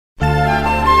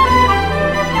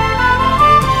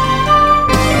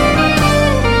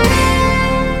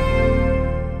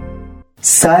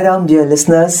Sairam, dear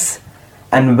listeners,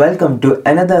 and welcome to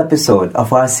another episode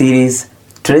of our series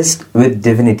Tryst with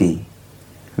Divinity,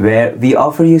 where we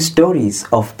offer you stories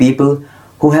of people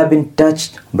who have been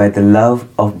touched by the love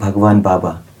of Bhagwan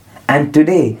Baba. And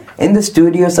today, in the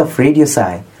studios of Radio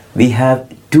Sai, we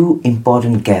have two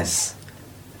important guests.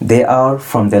 They are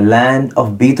from the land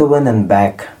of Beethoven and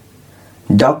Bach.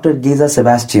 Dr. Geza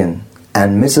Sebastian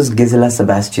and Mrs. Gisela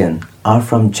Sebastian are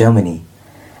from Germany.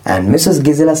 And Mrs.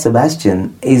 Gisela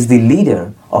Sebastian is the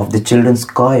leader of the children's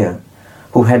choir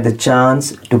who had the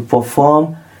chance to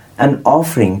perform an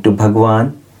offering to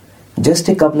Bhagwan just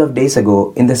a couple of days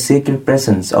ago in the sacred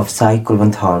presence of Sai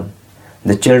Kulwant Hall.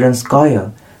 The children's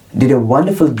choir did a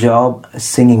wonderful job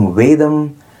singing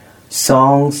Vedam,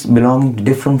 songs belonging to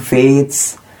different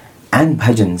faiths and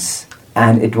bhajans,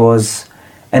 and it was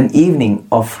an evening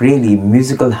of really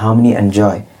musical harmony and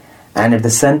joy. And at the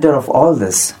center of all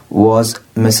this was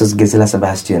Mrs. Gisela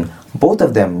Sebastian. Both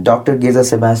of them, Dr. Geza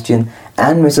Sebastian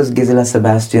and Mrs. Gisela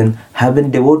Sebastian, have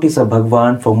been devotees of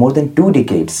Bhagwan for more than 2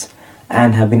 decades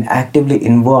and have been actively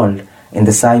involved in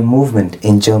the Sai movement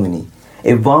in Germany.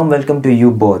 A warm welcome to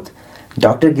you both,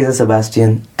 Dr. Geza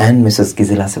Sebastian and Mrs.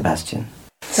 Gisela Sebastian.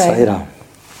 Sairam.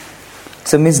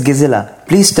 So, Ms. Gisela,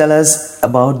 please tell us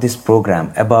about this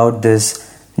program, about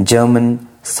this German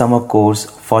summer course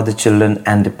for the children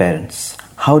and the parents.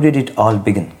 How did it all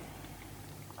begin?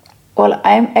 Well,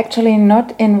 I'm actually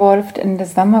not involved in the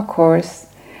summer course.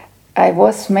 I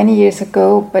was many years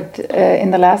ago, but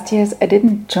in the last years I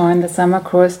didn't join the summer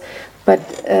course. But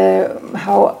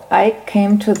how I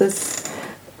came to this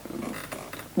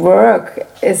work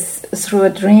is through a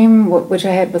dream which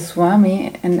I had with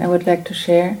Swami, and I would like to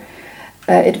share.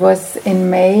 It was in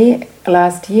May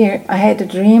last year. I had a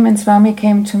dream and Swami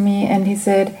came to me and he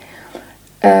said,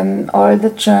 all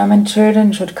the German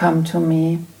children should come to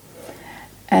me.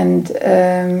 And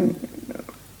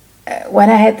when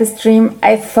I had this dream,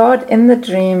 I thought in the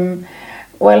dream,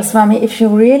 well, Swami, if you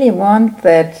really want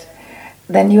that,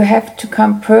 then you have to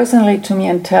come personally to me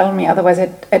and tell me, otherwise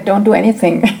I don't do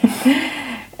anything.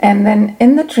 And then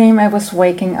in the dream I was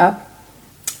waking up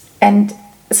and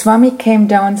Swami came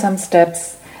down some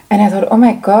steps and I thought, oh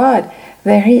my God,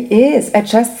 there he is. I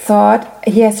just thought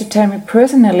he has to tell me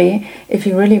personally if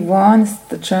he really wants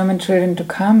the German children to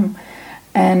come.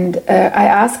 And I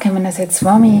asked him and I said,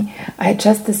 Swami, I had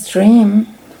just this dream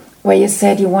where you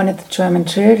said you wanted the German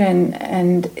children,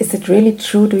 and is it really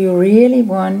true? Do you really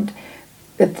want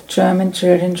that the German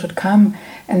children should come?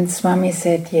 And Swami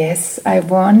said, yes, I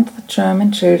want the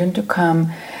German children to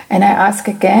come. And I asked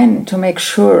again to make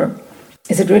sure.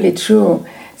 Is it really true?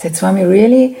 I said, Swami,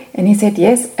 really? And he said,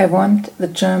 yes, I want the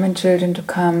German children to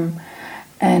come.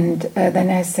 And then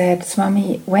I said,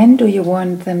 Swami, when do you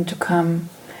want them to come?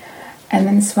 And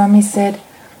then Swami said,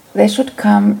 they should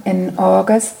come in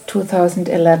August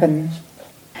 2011.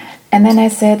 And then I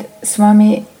said,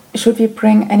 Swami, should we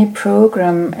bring any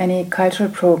program, any cultural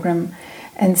program?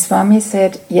 And Swami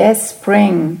said, yes,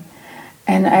 bring.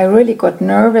 And I really got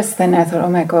nervous then. I thought, oh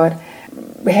my God,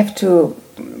 we have to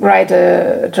write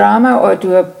a drama or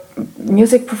do a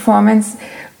music performance.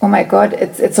 Oh my God,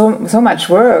 it's so much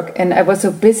work, and I was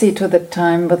so busy to the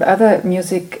time with other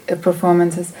music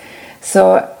performances.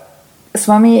 So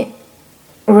Swami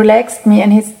relaxed me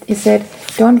and he said,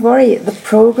 don't worry, the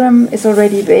program is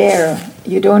already there.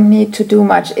 You don't need to do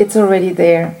much, it's already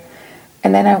there.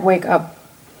 And then I wake up.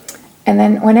 And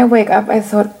then when I wake up, I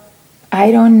thought,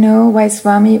 I don't know why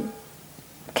Swami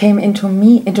came into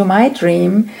my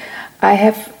dream. I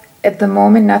have at the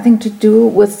moment nothing to do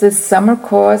with this summer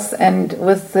course and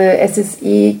with the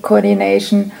SSE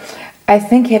coordination. I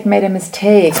think he had made a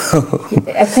mistake.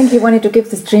 I think he wanted to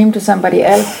give this dream to somebody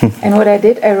else. And what I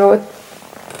did, I wrote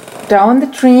down the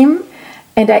dream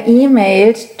and I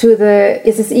emailed to the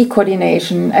SSE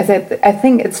coordination. I said, I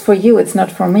think it's for you, it's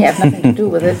not for me. I have nothing to do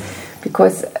with it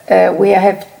because we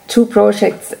have 2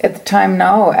 projects at the time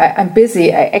now. I'm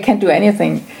busy, I can't do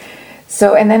anything.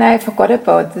 So, and then I forgot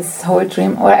about this whole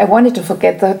dream, or I wanted to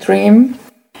forget the dream.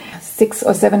 6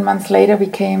 or 7 months later, we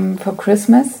came for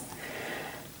Christmas.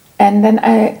 And then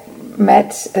I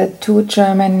met 2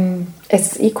 German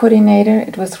SSE coordinator.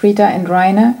 It was Rita and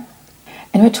Rainer.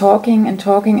 And we're talking,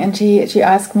 and she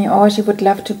asked me, she would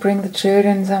love to bring the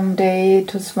children someday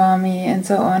to Swami and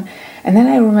so on. And then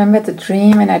I remembered the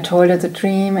dream, and I told her the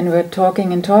dream, and we were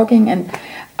talking, and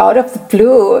out of the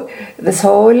blue, this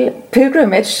whole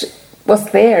pilgrimage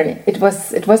was there. It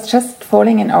was just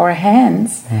falling in our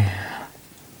hands.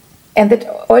 And it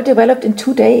all developed in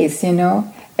 2 days,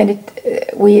 And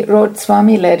we wrote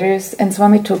Swami letters, and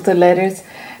Swami took the letters.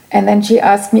 And then she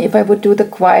asked me if I would do the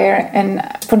choir, and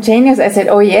spontaneous I said,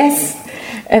 oh yes.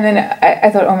 And then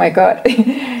I thought, oh my God,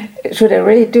 should I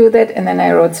really do that? And then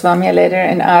I wrote Swami a letter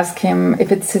and asked him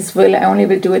if it's his will. I only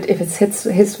will do it if it's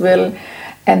his will.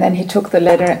 And then he took the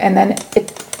letter. And then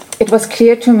it was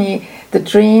clear to me the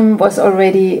dream was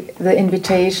already the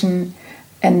invitation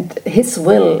and his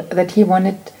will, that he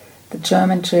wanted the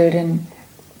German children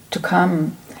to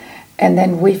come. And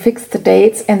then we fixed the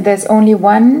dates, and there's only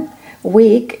 1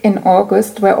 week in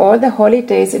August where all the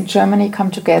holidays in Germany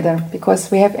come together, because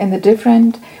we have in the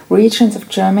different regions of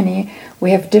Germany,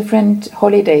 we have different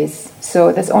holidays.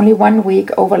 So there's only 1 week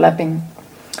overlapping.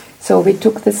 So we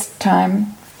took this time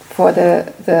for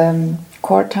the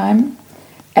core time,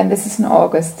 and this is in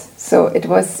August. So it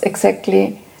was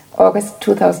exactly August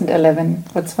 2011,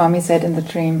 what Swami said in the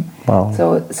dream. Wow.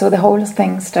 So the whole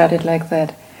thing started like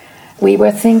that. We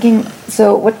were thinking,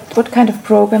 so what kind of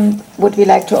program would we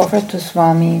like to offer to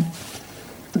Swami?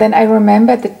 Then I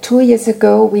remember that 2 years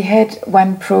ago we had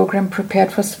one program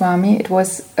prepared for Swami. It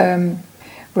was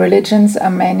Religions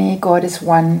Are Many, God is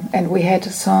One. And we had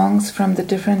songs from the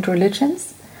different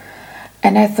religions.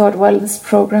 And I thought, well, this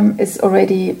program is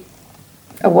already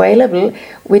available.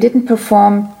 We didn't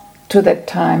perform to that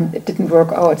time. It didn't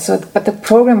work out. But the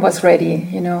program was ready,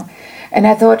 you know. And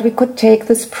I thought we could take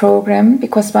this program,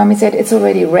 because Swami said it's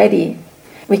already ready.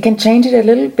 We can change it a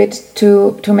little bit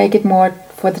to make it more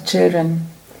for the children.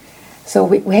 So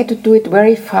we had to do it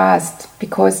very fast,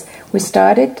 because we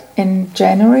started in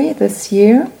January this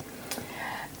year,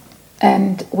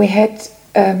 and we had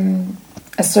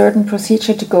a certain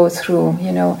procedure to go through.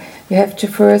 You know, you have to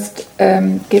first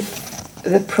give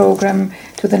the program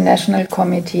to the national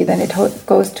committee, then it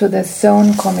goes to the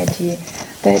zone committee,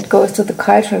 then it goes to the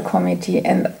cultural committee,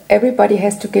 and everybody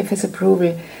has to give his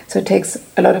approval. So it takes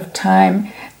a lot of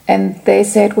time. And they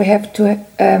said we have to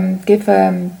give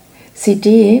a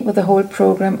CD with the whole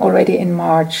program already in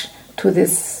March to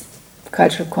this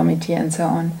cultural committee and so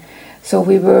on. So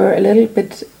we were a little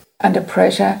bit under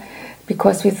pressure,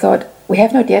 because we thought we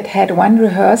have not yet had one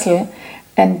rehearsal,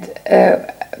 and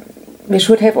we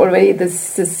should have already this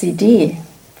CD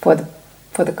for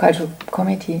the cultural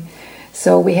committee.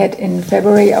 So we had in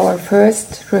February our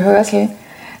first rehearsal,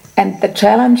 and the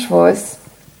challenge was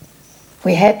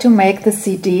we had to make the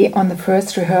CD on the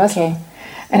first rehearsal.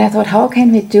 And I thought, how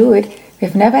can we do it?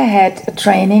 We've never had a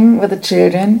training with the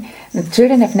children. The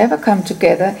children have never come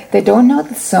together. They don't know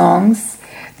the songs.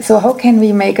 So how can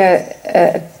we make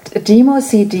a demo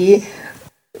CD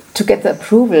to get the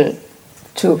approval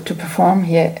to perform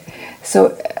here?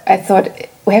 So I thought,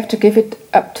 we have to give it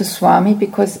up to Swami,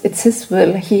 because it's his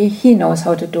will. He knows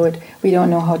how to do it. We don't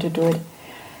know how to do it.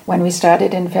 When we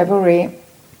started in February,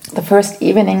 the first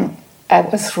evening, I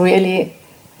was really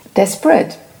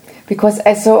desperate, because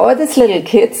I saw all these little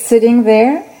kids sitting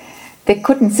there. They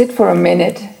couldn't sit for a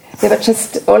minute. They were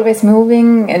just always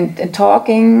moving and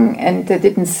talking, and they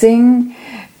didn't sing.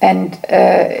 And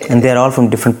they're all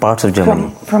from different parts of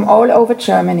Germany. From all over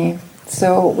Germany.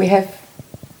 So we have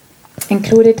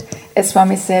included, as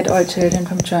Swami said, all children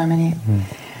from Germany.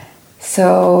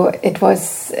 So it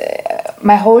was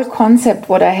my whole concept,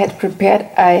 what I had prepared,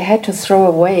 I had to throw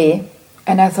away.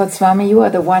 And I thought, Swami, you are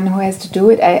the one who has to do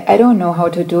it. I don't know how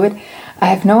to do it. I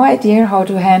have no idea how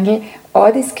to handle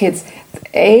all these kids.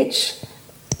 Age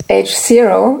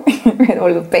 0, we had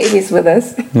all the babies with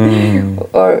us,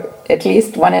 or at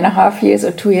least 1.5 years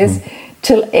or 2 years,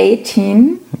 till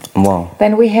 18. Wow.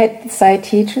 Then we had side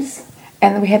teachers,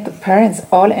 and we had the parents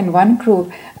all in one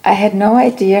group. I had no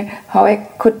idea how I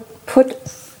could put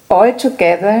all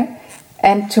together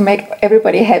and to make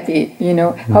everybody happy, you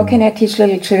know. How can I teach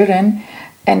little children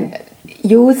and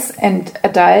youth and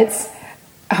adults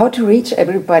how to reach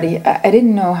everybody? I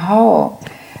didn't know how.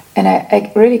 And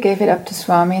I really gave it up to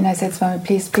Swami, and I said, Swami,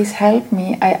 please help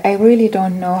me. I really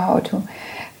don't know how to.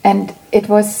 And it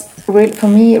was, for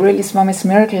me, really Swami's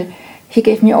miracle. He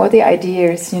gave me all the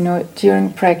ideas, you know,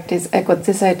 during practice. I got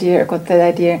this idea, I got that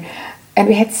idea. And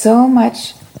we had so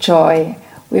much joy.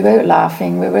 We were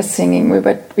laughing, we were singing, we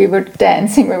were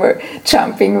dancing, we were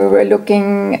jumping, we were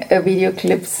looking at video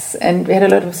clips, and we had a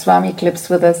lot of Swami clips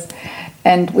with us.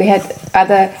 And we had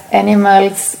other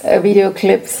animals, video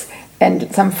clips,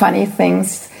 and some funny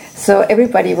things. So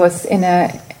everybody was in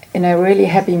a really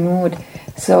happy mood.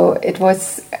 So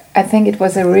I think it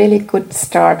was a really good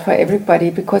start for everybody,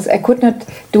 because I could not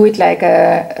do it like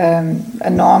a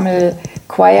normal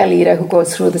choir leader who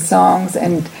goes through the songs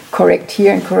and correct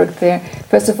here and correct there.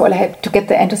 First of all, I had to get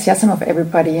the enthusiasm of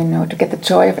everybody, you know, to get the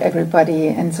joy of everybody,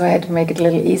 and so I had to make it a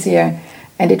little easier.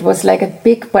 And it was like a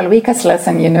big Balvikas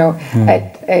lesson, you know.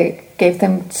 I gave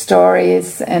them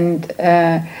stories and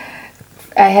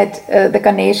I had the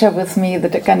Ganesha with me, the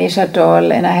Ganesha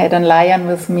doll, and I had a lion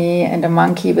with me and a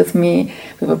monkey with me.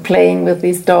 We were playing with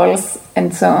these dolls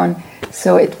and so on.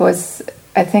 So it was,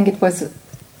 I think it was,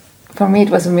 for me it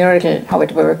was a miracle how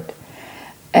it worked.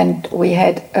 And we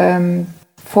had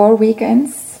 4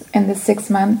 weekends in the 6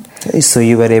 months. So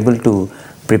you were able to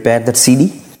prepare that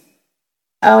CD?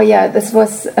 Oh yeah, this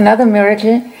was another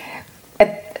miracle.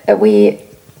 We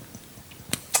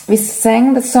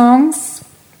sang the songs,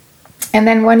 and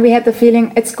then when we had the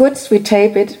feeling it's good, we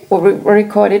tape it or we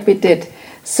record it. We did.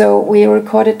 So we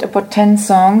recorded about 10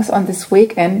 songs on this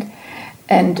weekend,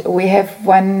 and we have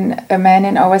a man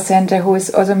in our center who is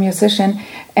also a musician,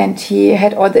 and he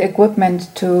had all the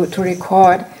equipment to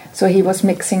record. So he was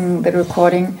mixing the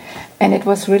recording, and it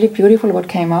was really beautiful what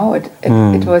came out.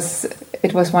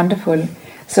 It was wonderful.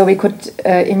 So we could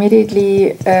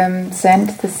immediately send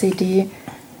the CD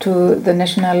to the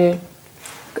national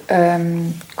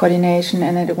coordination,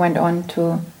 and it went on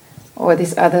to all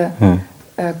these other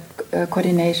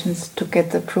coordinations to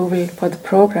get the approval for the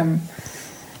program.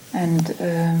 And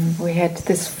we had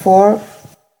this 4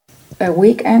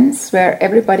 weekends where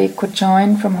everybody could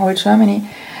join from whole Germany.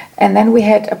 And then we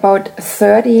had about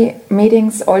 30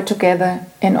 meetings all together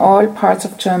in all parts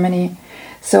of Germany,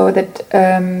 so that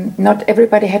not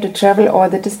everybody had to travel all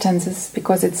the distances,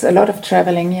 because it's a lot of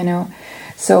traveling, you know.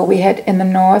 So we had in the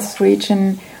north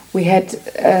region, we had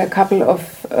a couple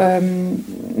of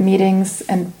meetings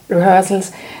and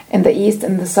rehearsals. In the east,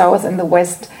 in the south, in the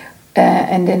west,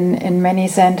 and in many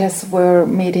centers were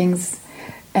meetings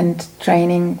and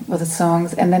training with the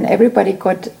songs. And then everybody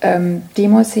got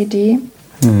demo CD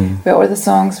where all the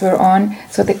songs were on,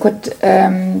 so they could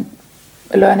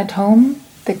learn at home.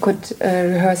 They could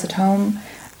rehearse at home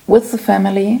with the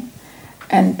family.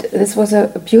 And this was a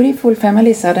beautiful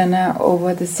family sadhana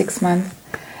over the 6 months.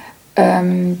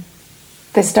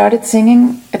 They started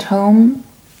singing at home.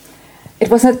 It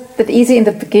was not that easy in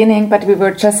the beginning, but we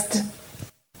were just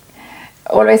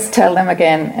always tell them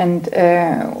again and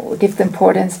give the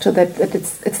importance to that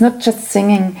it's not just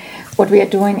singing. What we are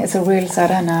doing is a real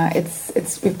sadhana.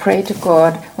 It's we pray to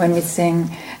God when we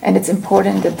sing, and it's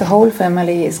important that the whole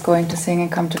family is going to sing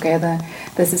and come together.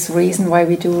 This is the reason why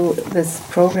we do this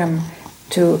program,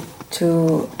 to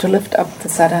lift up the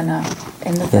sadhana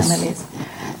in the families.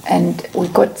 And we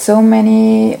got so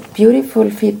many beautiful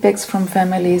feedbacks from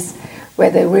families where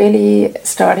they really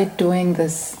started doing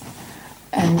this.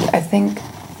 And I think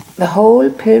the whole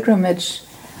pilgrimage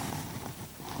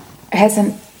has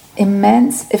an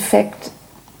immense effect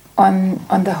on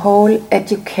the whole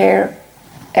educare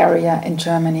area in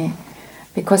Germany,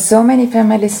 because so many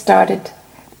families started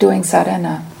doing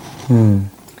sadhana.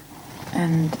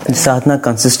 And sadhana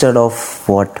consisted of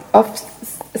what? Of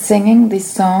singing these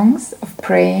songs, of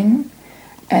praying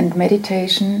and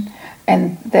meditation.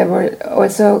 And they were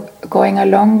also going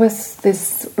along with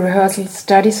this rehearsal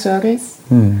study circles,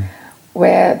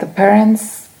 where the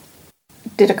parents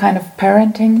did a kind of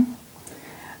parenting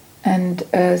and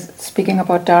speaking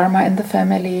about Dharma in the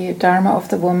family, Dharma of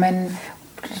the woman,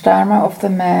 Dharma of the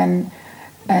man.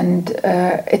 And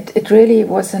it really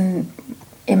was an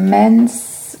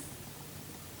immense...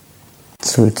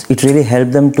 So it really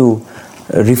helped them to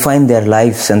refine their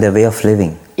lives and their way of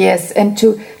living. Yes, and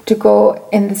to go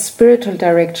in the spiritual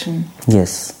direction.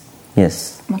 Yes.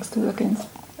 Magst du ergänzen?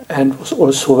 And it was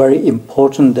also very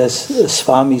important as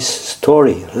Swami's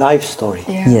story, life story.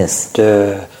 Yeah. Yes.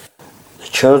 The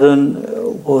children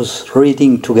was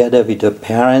reading together with the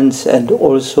parents, and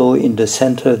also in the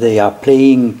center they are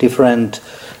playing different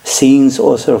scenes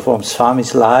also from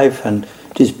Swami's life, and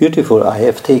it is beautiful. I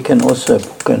have taken also a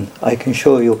book, and I can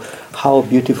show you how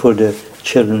beautiful the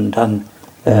children done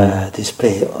this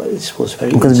play. It was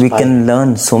very because inspiring. we can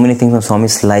learn so many things from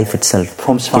Swami's life itself.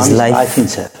 From Swami's life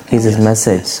itself. His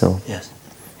message. So yes.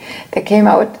 There came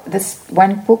out this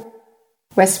one book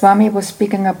where Swami was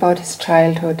speaking about his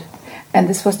childhood, and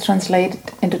this was translated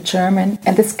into German,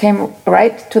 and this came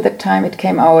right to the time it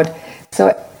came out.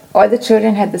 So all the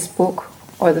children had this book,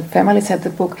 or the families had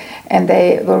the book, and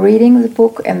they were reading the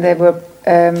book, and they were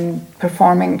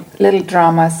performing little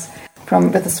dramas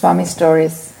with the Swami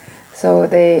stories. So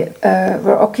they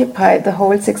were occupied the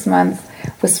whole 6 months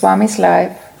with Swami's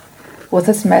life, with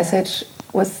his message,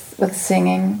 with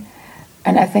singing,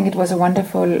 and I think it was a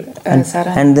wonderful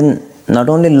sadhana. And then not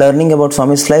only learning about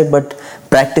Swami's life, but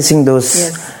practicing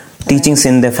those teachings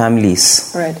in their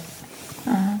families. Right.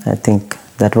 I think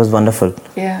that was wonderful.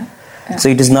 Yeah. So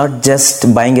it is not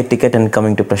just buying a ticket and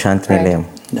coming to Prashant Nilayam.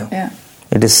 No. Yeah.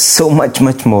 It is so much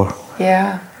more.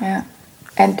 Yeah.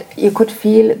 And you could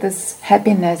feel this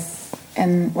happiness,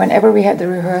 and whenever we had the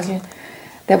rehearsal,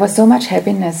 there was so much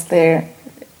happiness there.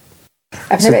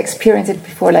 I've never experienced it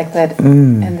before like that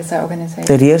in this organization.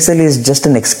 The rehearsal is just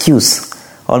an excuse.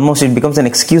 Almost it becomes an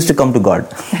excuse to come to God.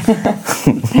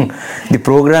 The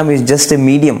program is just a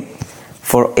medium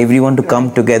for everyone to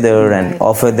come together and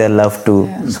offer their love to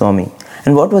Swami.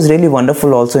 And what was really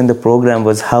wonderful also in the program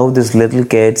was how these little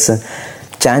kids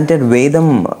chanted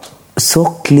Vedam so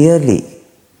clearly,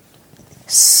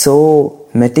 so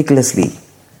meticulously.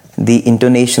 The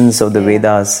intonations of the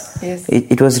Vedas,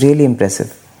 it was really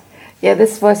impressive. Yeah,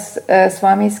 this was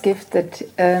Swami's gift that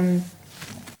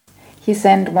he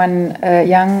sent one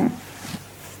young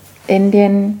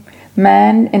Indian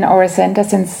man in our center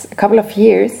since a couple of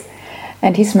years,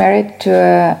 and he's married to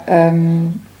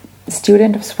a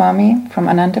student of Swami from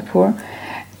Anantapur,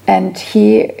 and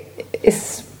he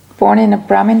is born in a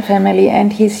Brahmin family,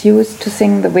 and he's used to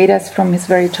sing the Vedas from his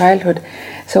very childhood.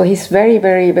 So he's very,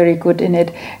 very, very good in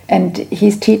it. And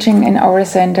he's teaching in our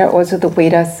center also the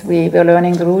Vedas. We were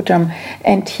learning the Rudram.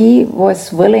 And he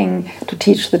was willing to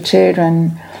teach the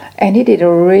children. And he did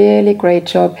a really great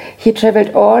job. He traveled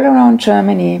all around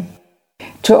Germany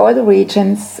to all the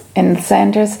regions and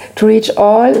centers to reach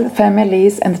all the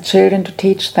families and the children to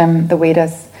teach them the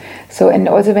Vedas. So, and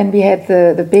also when we had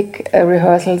the big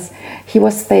rehearsals, he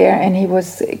was there and he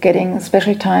was getting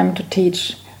special time to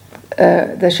teach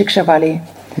the Shikshavali.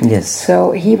 Yes.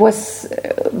 So he was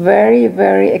very,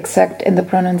 very exact in the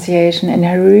pronunciation, and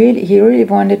he really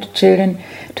wanted the children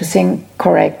to sing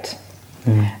correct.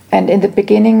 And in the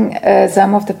beginning,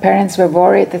 some of the parents were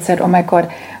worried. They said, "Oh my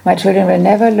God, my children will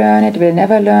never learn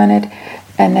it.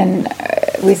 And then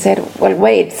we said, "Well,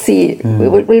 wait, see,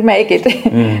 we'll make it.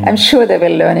 I'm sure they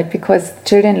will learn it because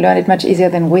children learn it much easier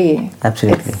than we."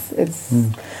 Absolutely.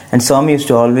 And Swami used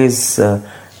to always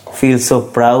feel so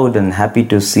proud and happy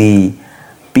to see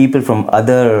people from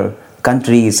other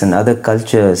countries and other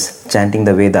cultures chanting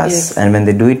the Vedas. Yes. And when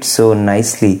they do it so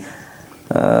nicely,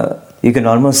 you can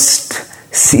almost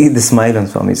see the smile on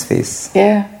Swami's face.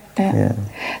 Yeah.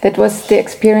 That was the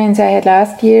experience I had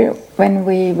last year when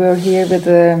we were here with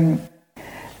the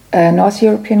North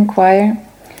European Choir,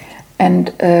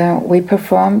 and we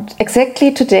performed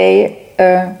exactly today,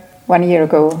 1 year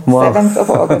ago, Wow. 7th of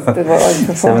August. We were all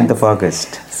performing. 7th of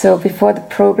August. So before the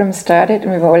program started,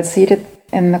 we were all seated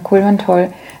in the Kulwant Hall,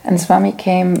 and Swami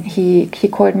came. He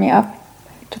called me up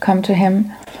to come to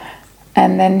him,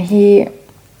 and then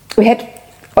we had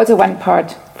also one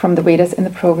part from the Vedas in the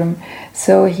program.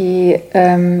 So he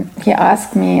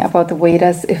asked me about the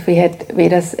Vedas, if we had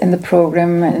Vedas in the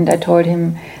program, and I told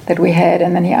him that we had,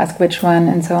 and then he asked which one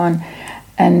and so on.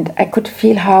 And I could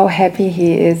feel how happy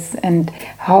he is and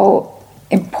how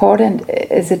important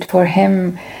is it for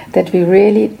him that we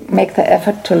really make the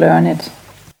effort to learn it.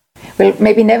 We'll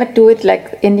maybe never do it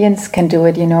like Indians can do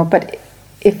it, but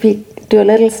if we do a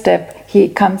little step, he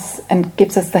comes and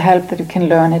gives us the help that we can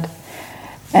learn it.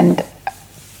 And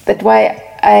that's why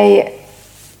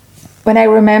when I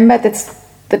remember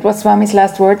that was Swami's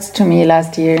last words to me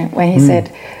last year when he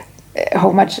said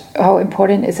how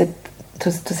important is it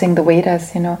to sing the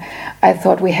Vedas, I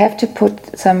thought we have to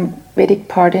put some Vedic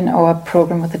part in our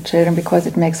program with the children because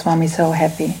it makes Swami so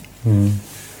happy.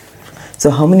 So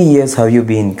how many years have you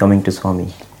been coming to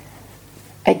Swami?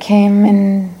 I came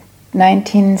in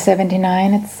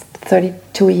 1979. It's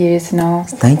 32 years now.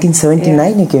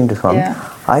 1979 you came to Swami? Yeah.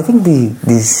 I think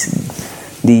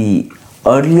the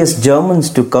earliest Germans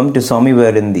to come to Swami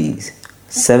were in the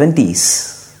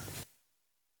 70s.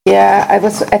 Yeah, I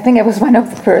think I was one of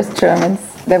the first Germans.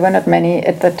 There were not many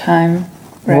at that time.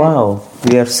 Right? Wow,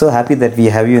 we are so happy that we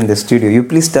have you in the studio. You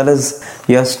please tell us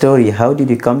your story. How did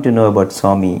you come to know about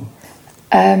Swami?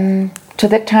 To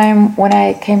that time when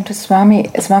I came to Swami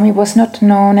was not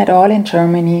known at all in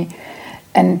Germany.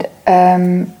 And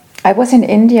I was in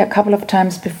India a couple of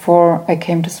times before I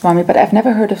came to Swami, but I've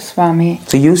never heard of Swami.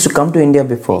 So you used to come to India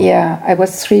before? Yeah, I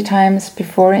was 3 times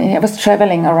before. I was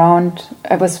traveling around.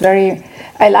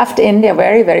 I loved India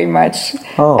very, very much.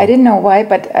 Oh. I didn't know why,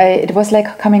 but it was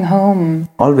like coming home.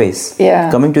 Always?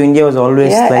 Yeah. Coming to India was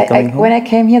always like coming home? When I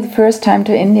came here the first time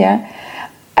to India,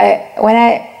 when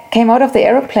I came out of the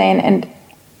aeroplane and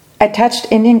I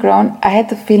touched Indian ground, I had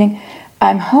the feeling,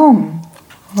 I'm home.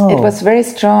 Oh. It was very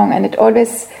strong, and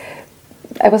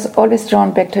I was always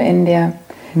drawn back to India.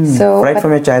 So, right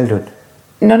from your childhood?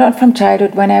 No, not from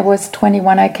childhood. When I was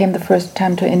 21, I came the first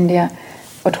time to India,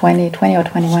 or 20 or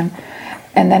 21.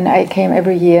 And then I came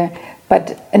every year.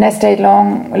 And I stayed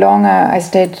longer. I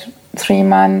stayed 3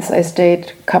 months, I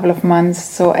stayed a couple of months,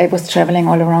 so I was traveling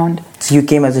all around. So you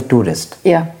came as a tourist?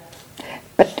 Yeah.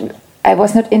 But I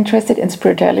was not interested in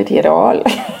spirituality at all.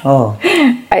 Oh.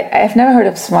 I've never heard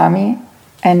of Swami.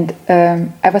 And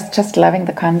I was just loving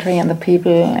the country and the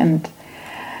people, and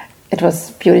it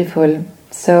was beautiful.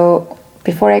 So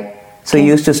before I So you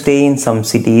used to stay in some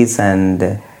cities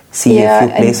and see a few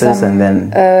places, and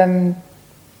then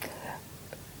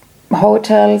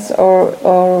hotels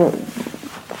or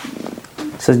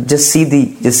so just see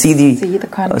the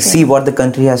country. See what the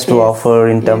country has to offer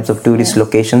in terms of tourist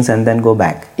locations, and then go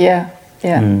back.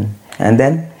 And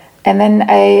then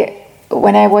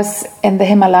when I was in the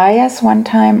Himalayas one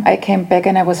time, I came back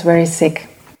and I was very sick.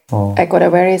 I got a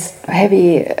very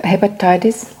heavy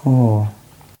hepatitis.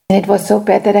 And it was so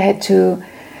bad that I had to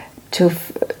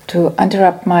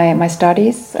interrupt my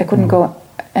studies. I couldn't go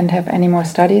and have any more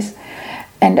studies.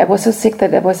 And I was so sick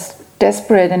that I was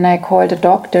desperate, and I called a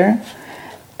doctor,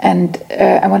 and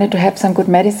I wanted to have some good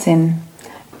medicine.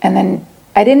 And then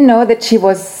I didn't know that she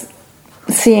was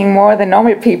seeing more than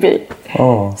normal people.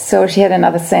 So she had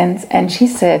another sense, and she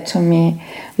said to me,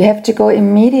 "You have to go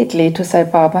immediately to Sai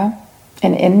Baba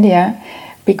in India,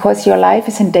 because your life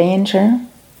is in danger,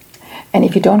 and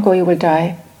if you don't go, you will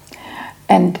die."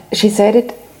 And she said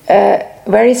it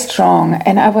very strong,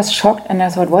 and I was shocked, and I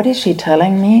thought, what is she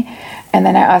telling me? And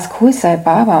then I asked, who is Sai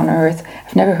Baba on earth?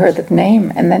 I've never heard that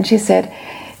name. And then she said,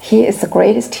 he is the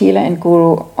greatest healer and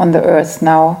guru on the earth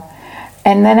now.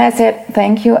 And then I said,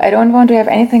 thank you, I don't want to have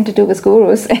anything to do with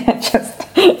gurus. And I just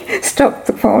stopped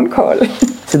the phone call.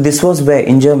 So this was where?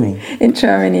 In Germany? In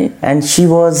Germany. And she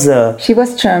was... she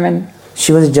was German.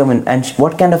 She was German. And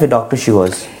what kind of a doctor she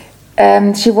was?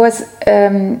 She was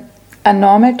a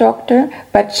normal doctor,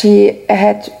 but she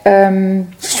had...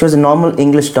 she was a normal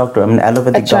English doctor, I mean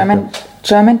allopathic doctor.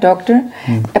 German doctor,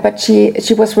 but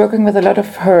she was working with a lot of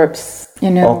herbs, you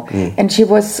know, and she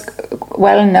was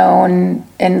well known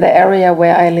in the area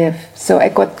where I live. So I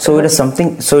got. So it is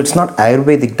something. So it's not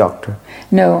Ayurvedic doctor.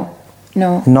 No.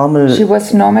 Normal. She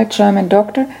was normal German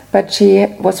doctor, but she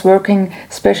was working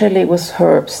specially with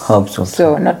herbs. Herbs, okay.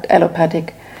 So not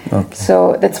allopathic. Okay.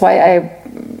 So that's why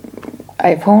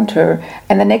I phoned her,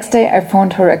 and the next day I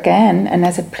phoned her again, and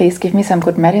I said, please give me some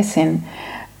good medicine.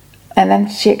 And then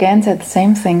she again said the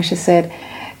same thing. She said,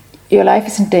 your life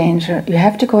is in danger. You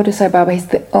have to go to Sai Baba. He's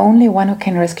the only one who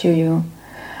can rescue you.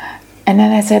 And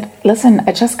then I said, listen,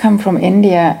 I just come from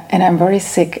India and I'm very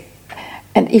sick.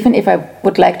 And even if I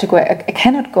would like to go, I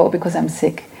cannot go because I'm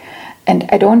sick. And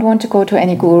I don't want to go to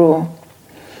any guru.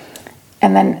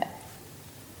 And then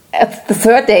at the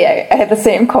third day, I had the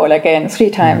same call again. 3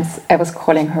 times I was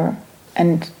calling her.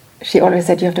 And she always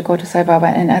said, you have to go to Sai Baba.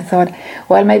 And I thought,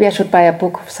 well, maybe I should buy a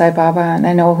book of Sai Baba, and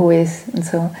I know who he is.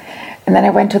 And then I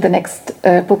went to the next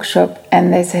bookshop,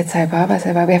 and they said, Sai Baba,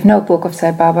 Sai Baba. We have no book of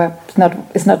Sai Baba.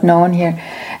 It's not known here.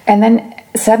 And then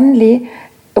suddenly,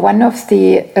 one of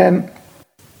the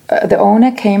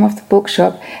owner came of the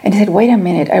bookshop, and he said, wait a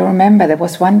minute, I remember there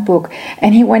was one book.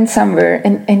 And he went somewhere,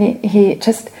 and he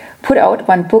just put out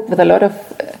one book with a lot of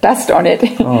dust on it.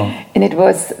 And it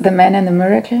was The Man and the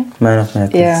Miracle. Man of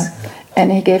Miracles. Yeah.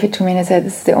 And he gave it to me, and I said,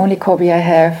 this is the only copy I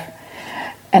have,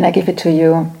 and I give it to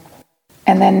you.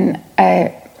 And then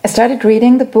I started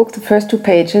reading the book, the first 2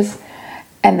 pages,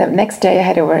 and the next day I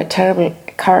had a very terrible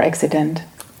car accident.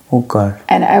 Oh God.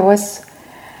 And a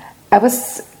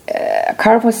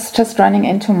car was just running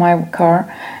into my car,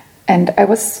 and I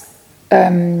was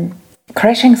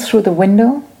crashing through the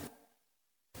window.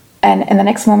 And in the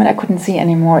next moment, I couldn't see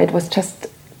anymore. It was just,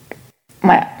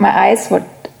 my eyes were,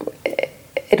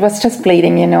 it was just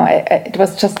bleeding, you know, it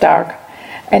was just dark.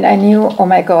 And I knew, oh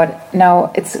my God,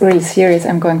 now it's really serious.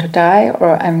 I'm going to die,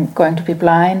 or I'm going to be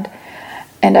blind.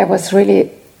 And I was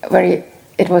really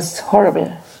it was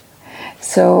horrible.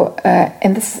 So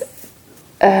in this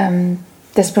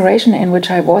desperation in which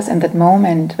I was in that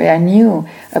moment, where I knew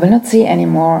I will not see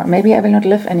anymore, maybe I will not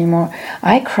live anymore,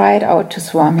 I cried out to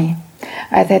Swami.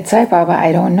 I said, Sai Baba,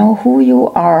 I don't know who you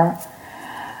are.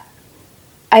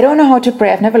 I don't know how to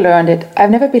pray. I've never learned it.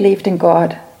 I've never believed in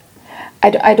God.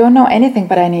 I don't know anything,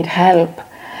 but I need help.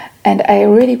 And I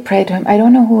really prayed to him, I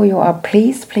don't know who you are.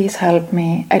 Please, please help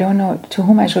me. I don't know to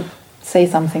whom I should say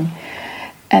something.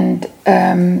 And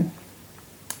then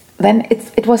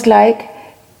it was like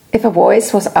if a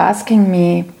voice was asking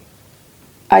me,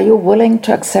 are you willing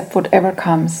to accept whatever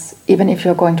comes, even if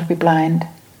you're going to be blind?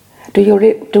 Do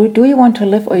you want to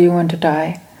live, or you want to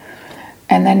die?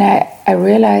 And then I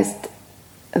realized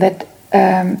that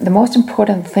the most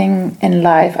important thing in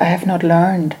life I have not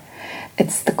learned.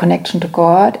 It's the connection to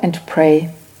God and to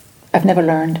pray. I've never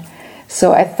learned.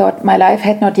 So I thought my life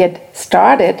had not yet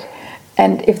started,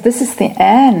 and if this is the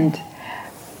end,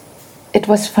 it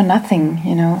was for nothing,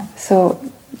 you know. So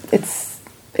it's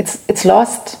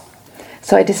lost.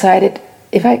 So I decided,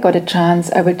 if I got a chance,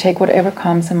 I will take whatever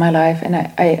comes in my life, and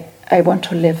I want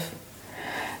to live.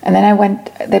 And then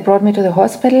they brought me to the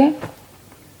hospital.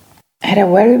 I had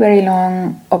a very, very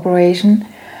long operation,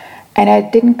 and I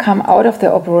didn't come out of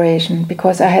the operation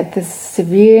because I had this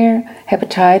severe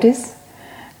hepatitis,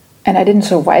 and I didn't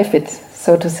survive it,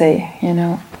 so to say, you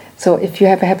know. So if you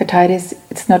have a hepatitis,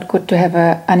 it's not good to have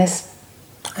a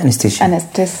anesthesia.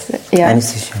 Yeah.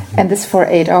 Anesthesia. And this for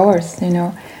 8 hours, you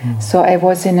know. So I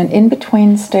was in an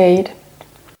in-between state,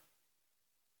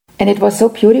 and it was so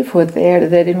beautiful there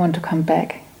that I didn't want to come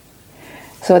back.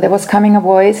 So there was coming a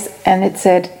voice, and it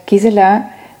said,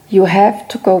 Gisela, you have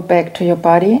to go back to your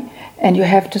body, and you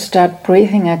have to start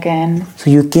breathing again.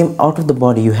 So you came out of the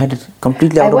body, you had a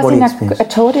completely out of body experience. I was in a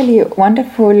totally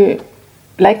wonderful,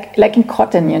 like in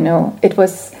cotton, you know. It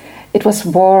was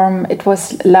warm, it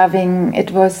was loving,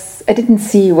 I didn't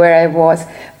see where I was,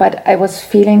 but I was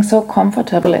feeling so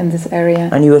comfortable in this area.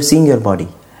 And you were seeing your body?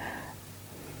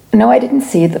 No, I didn't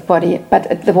see the body,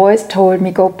 but the voice told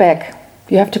me, go back.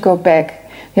 You have to go back.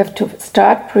 You have to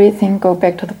start breathing, go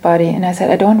back to the body. And I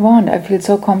said, I don't want, I feel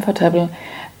so comfortable.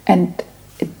 And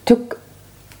it took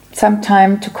some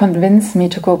time to convince me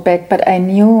to go back, but I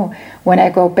knew when I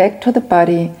go back to the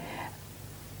body,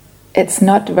 it's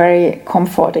not very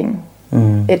comforting.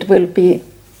 It will be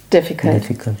difficult.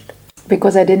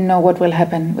 Because I didn't know what will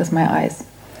happen with my eyes.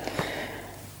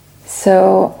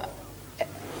 So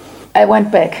I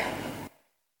went back.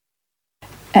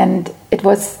 And it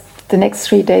was, the next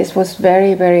 3 days was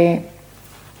very, very,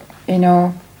 you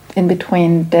know, in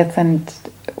between death and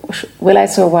will I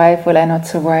survive, will I not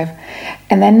survive?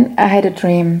 And then I had a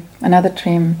dream, another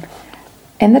dream.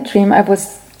 In the dream I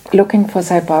was looking for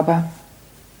Sai Baba.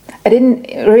 I didn't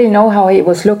really know how he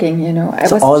was looking, you know.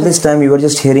 So all this time you were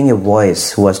just hearing a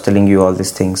voice who was telling you all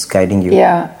these things, guiding you.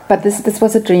 Yeah, but this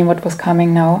was a dream, what was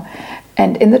coming now.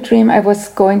 And in the dream I was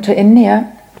going to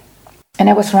India, and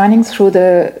I was running through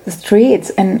the streets,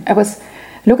 and I was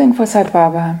looking for Sai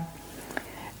Baba.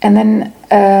 And then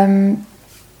an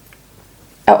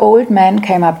old man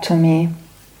came up to me,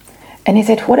 and he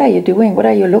said, what are you doing? What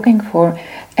are you looking for?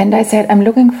 And I said, I'm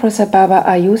looking for Sai Baba.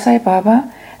 Are you Sai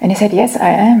Baba? And he said, yes, I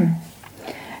am.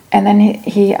 And then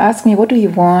he asked me, what do you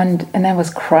want? And I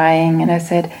was crying, and I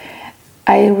said,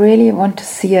 I really want to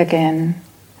see again.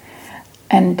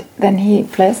 And then he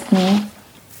blessed me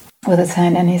with his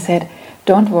hand, and he said,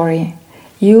 don't worry,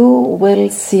 you will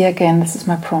see again, this is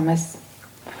my promise.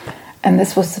 And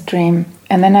this was the dream.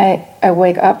 And then I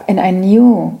wake up, and I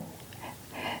knew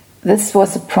this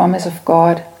was the promise of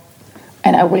God,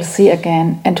 and I will see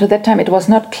again. And to that time it was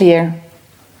not clear.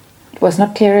 It was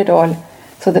not clear at all.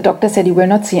 So the doctor said, you will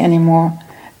not see anymore.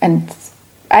 And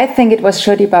I think it was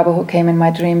Shirdi Baba who came in my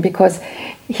dream, because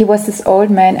he was this old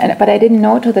man, but I didn't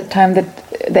know to the time that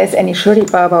there's any Shirdi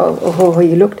Baba or who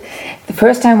he looked. The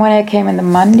first time when I came in the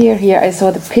mandir here, I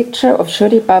saw the picture of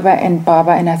Shirdi Baba,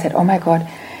 and I said, oh my God,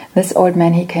 this old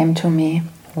man, he came to me.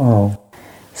 Oh.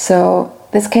 So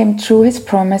this came true, his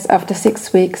promise. After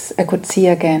 6 weeks, I could see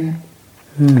again.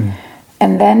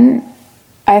 And then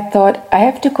I thought, I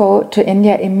have to go to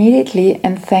India immediately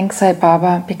and thank Sai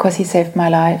Baba, because he saved my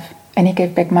life and he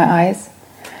gave back my eyes.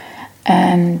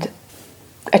 And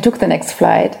I took the next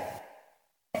flight.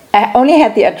 I only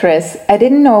had the address. I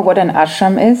didn't know what an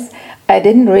ashram is. I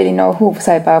didn't really know who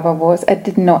Sai Baba was. I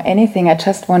didn't know anything. I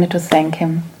just wanted to thank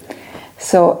him.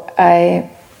 So I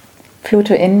flew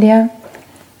to India,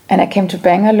 and I came to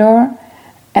Bangalore,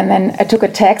 and then I took a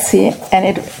taxi,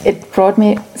 and it brought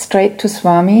me straight to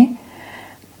Swami.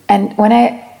 And when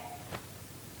I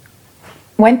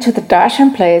went to the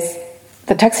darshan place,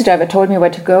 the taxi driver told me where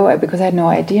to go, because I had no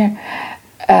idea.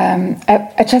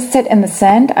 I just sat in the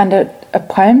sand under a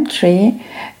palm tree,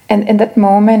 and in that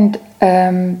moment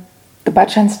the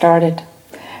bhajan started,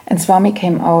 and Swami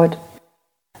came out.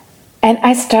 And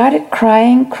I started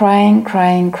crying,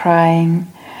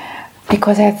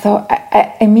 because I thought,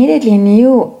 I immediately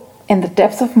knew in the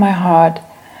depths of my heart,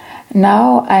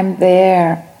 now I'm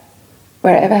there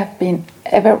wherever I've been,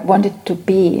 ever wanted to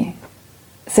be,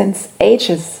 since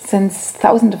ages, since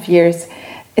thousands of years.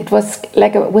 It was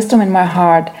like a wisdom in my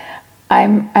heart.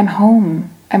 I'm home.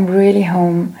 I'm really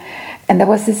home. And there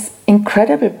was this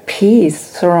incredible peace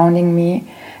surrounding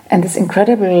me, and this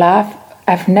incredible love.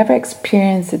 I've never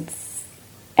experienced it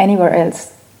anywhere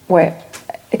else,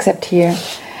 except here.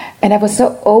 And I was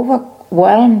so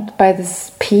overwhelmed by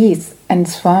this peace and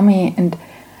Swami, and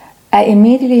I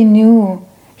immediately knew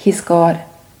he's God.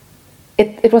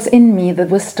 It was in me, the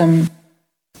wisdom.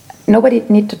 Nobody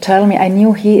need to tell me. I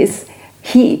knew he is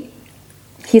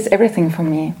everything for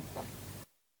me.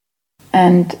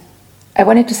 And I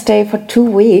wanted to stay for 2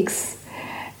 weeks,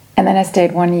 and then I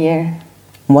stayed 1 year.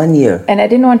 1 year? And I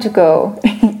didn't want to go.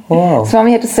 Wow.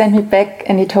 Swami had to send me back,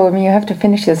 and he told me, you have to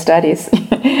finish your studies.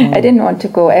 I didn't want to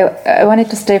go. I wanted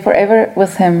to stay forever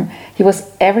with him. He was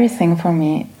everything for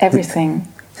me, everything.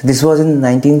 So this was in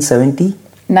 1970?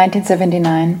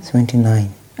 1979. 79.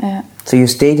 Yeah. So you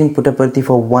stayed in Puttaparthi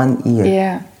for 1 year?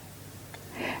 Yeah.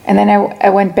 And then I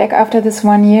went back after this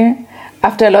 1 year,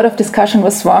 after a lot of discussion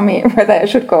with Swami whether I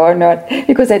should go or not,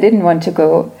 because I didn't want to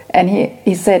go. And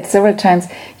he said several times,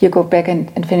 you go back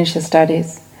and finish your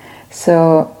studies.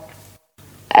 So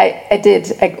I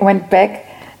did. I went back,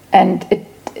 and it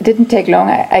didn't take long.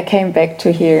 I came back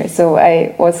to here. So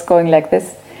I was going like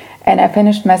this, and I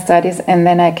finished my studies, and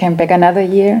then I came back another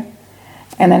year,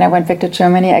 and then I went back to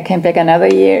Germany. I came back another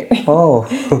year. Oh.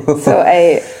 So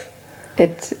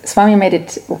Swami made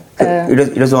it.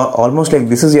 It was almost like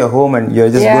this is your home and you're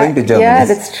just going to Germany. Yeah,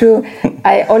 that's true.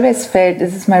 I always felt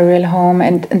this is my real home,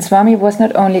 and Swami was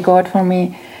not only God for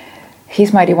me,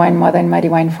 he's my Divine Mother and my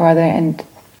Divine Father and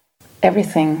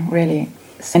everything, really.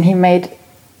 And he made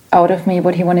out of me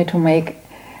what he wanted to make.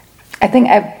 I think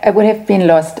I would have been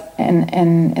lost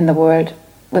in the world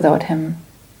without him.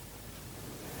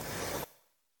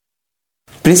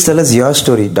 Please tell us your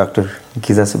story, Dr.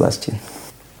 Giza Sebastian.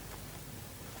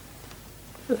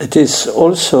 It is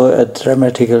also a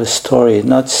dramatical story,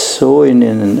 not so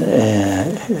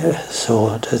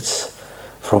so that's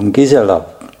from Gisela,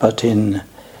 but in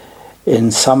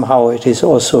somehow it is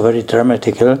also very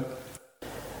dramatical,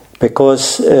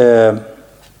 because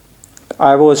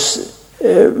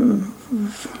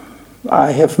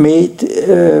I have made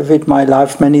with my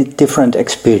life many different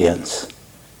experiences.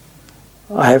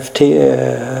 I have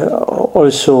taken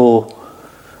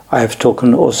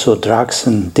also drugs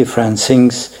and different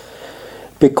things,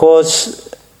 because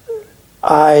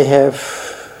I have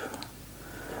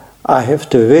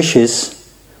the wishes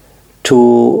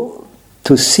to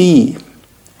see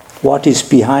what is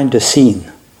behind the scene,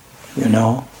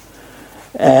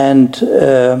 and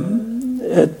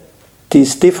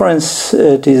these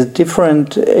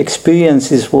different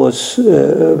experiences was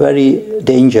very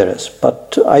dangerous,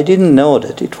 but I didn't know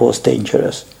that it was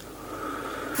dangerous.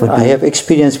 I have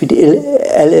experience with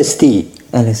LSD.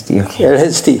 LSD, okay.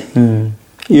 LSD. Mm.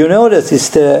 You know that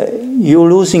is you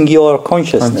losing your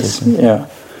consciousness. Yeah.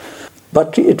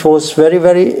 But it was very,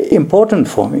 very important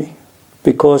for me,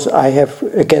 because I have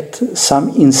get some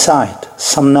insight,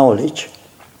 some knowledge,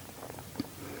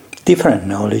 different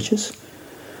knowledges.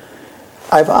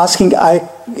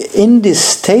 In this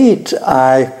state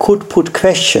I could put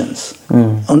questions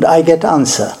and I get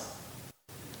answer.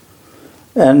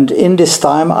 And in this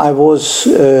time I was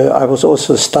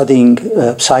also studying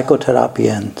psychotherapy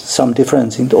and some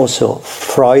different things, also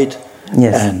Freud,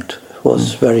 yes. And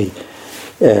was very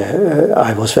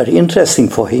I was very interesting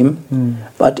for him.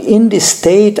 But in this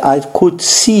state I could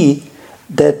see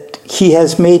that he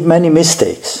has made many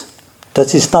mistakes.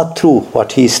 That is not true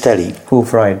what he is telling. Who,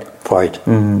 Freud? Freud,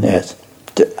 yes.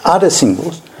 The other thing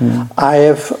was, I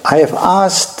have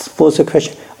asked was the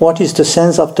question, what is the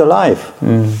sense of the life?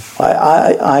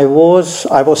 I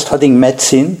was studying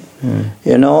medicine,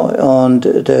 and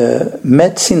the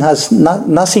medicine has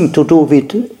nothing to do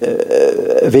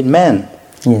with man,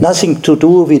 yes. Nothing to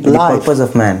do with life. The purpose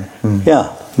of man.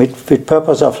 Yeah, with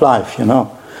purpose of life,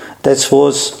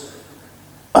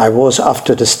 I was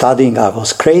after the studying, I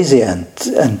was crazy, and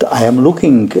I am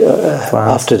looking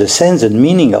after the sense and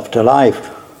meaning of the life.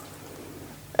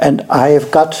 And I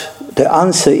have got the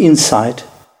answer inside,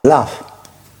 love.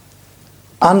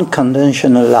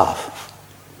 Unconditional love.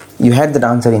 You had that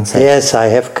answer inside? Yes, I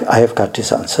have got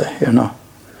this answer,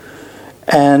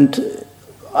 And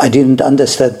I didn't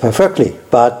understand perfectly,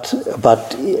 but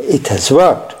it has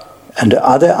worked. And the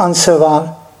other answer was,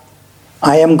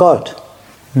 I am God.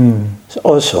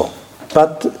 Also,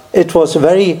 but it was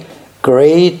very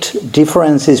great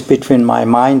differences between my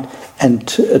mind and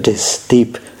this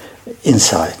deep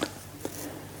inside.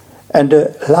 And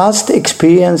the last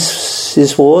experience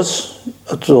was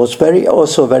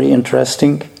also very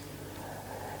interesting.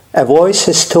 A voice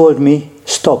has told me,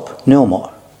 stop, no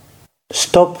more.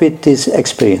 Stop with these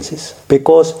experiences,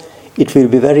 because it will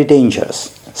be very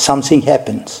dangerous. Something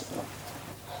happens.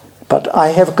 But I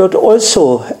have got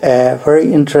also a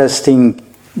very interesting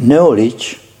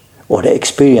knowledge, or the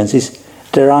experiences.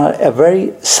 There are a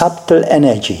very subtle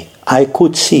energy. I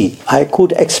could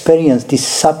experience this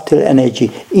subtle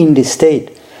energy in this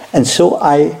state. And so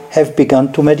I have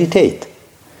begun to meditate.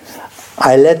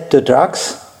 I let the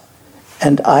drugs,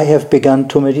 and I have begun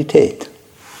to meditate.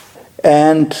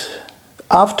 And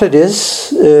after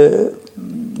this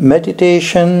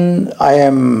meditation, I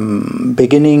am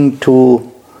beginning to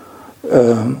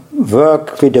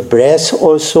work with the breath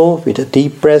also, with a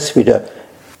deep breath, with a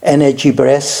energy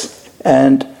breaths.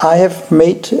 And I have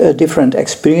made different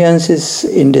experiences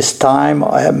in this time.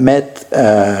 I have met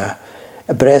a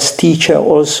breath teacher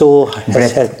also.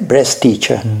 Breath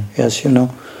teacher, yes, you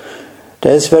know.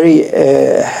 There's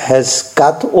has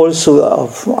got also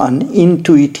an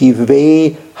intuitive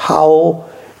way how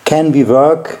can we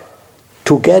work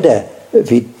together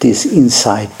with this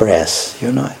inside breath,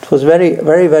 you know. It was very,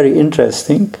 very, very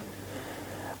interesting.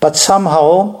 But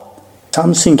somehow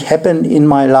something happened in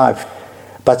my life.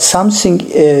 But something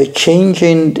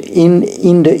changing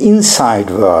in the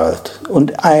inside world,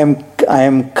 and I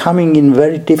am coming in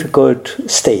very difficult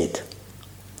state,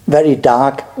 very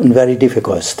dark and very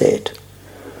difficult state,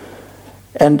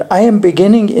 and I am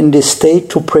beginning in this state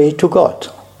to pray to God,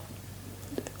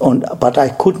 but I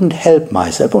couldn't help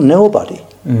myself, or nobody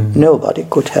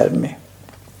could help me.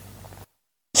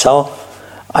 So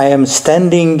I am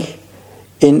standing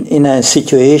in a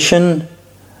situation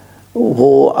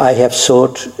who I have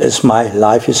thought as my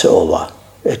life is over.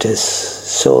 It is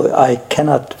so I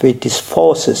cannot with these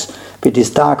forces, with these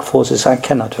dark forces, I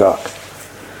cannot work.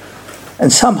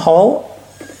 And somehow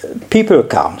people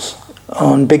comes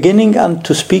on beginning and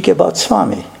to speak about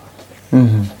Swami.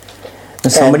 Mm-hmm.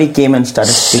 Somebody came and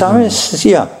started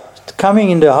speaking. Coming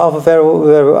in the half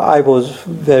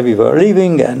where we were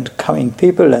living, and coming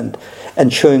people and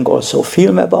showing also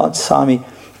film about Swami.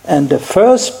 And the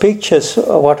first pictures,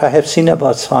 what I have seen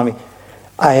about Swami,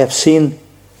 I have seen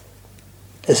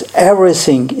as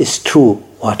everything is true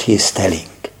what he is telling.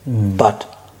 But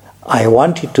I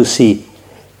wanted to see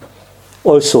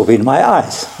also with my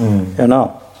eyes, you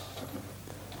know.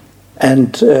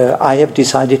 And I have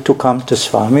decided to come to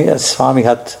Swami, as Swami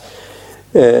had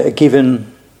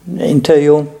given an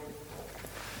interview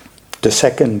the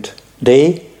second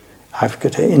day. I've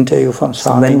got an interview from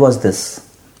Swami. So when was this?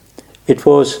 It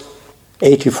was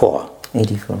 84.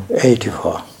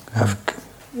 84.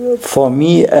 For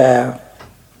me, a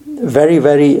very,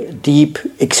 very deep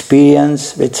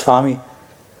experience with Swami.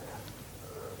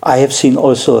 I have seen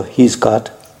also his God.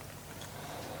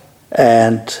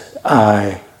 And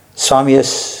Swami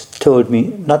has told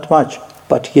me, not much,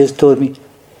 but he has told me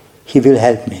he will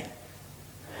help me.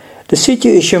 The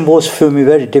situation was for me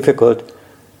very difficult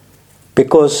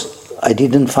because I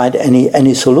didn't find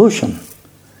any solution.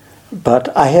 But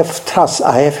I have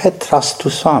had trust to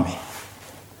Swami.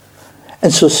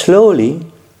 And so slowly,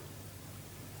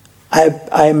 I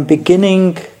am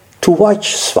beginning to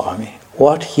watch Swami,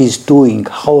 what he's doing,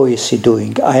 how is he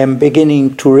doing. I am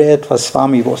beginning to read what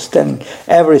Swami was telling,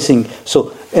 everything.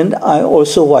 So, and I'm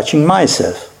also watching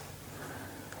myself.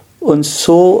 And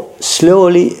so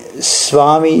slowly,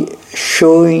 Swami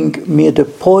showing me the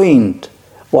point,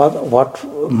 what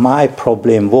my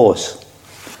problem was.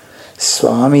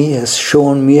 Swami has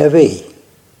shown me a way,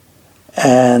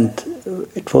 and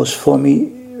it was for me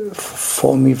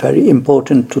very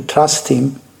important to trust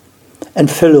him and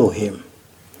follow him.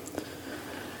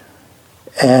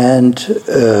 And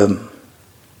the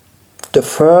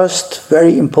first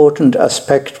very important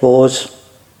aspect was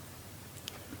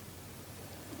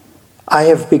I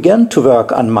have begun to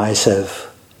work on myself,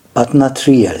 but not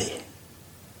really.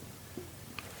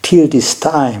 Till this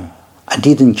time, I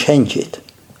didn't change it.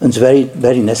 It's very,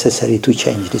 very necessary to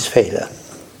change this failure.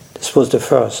 This was the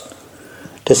first.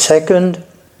 The second,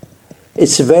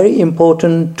 it's very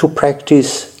important to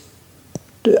practice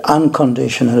the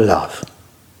unconditional love.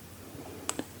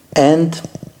 And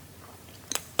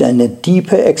then a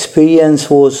deeper experience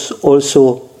was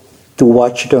also to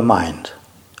watch the mind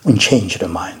and change the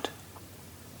mind.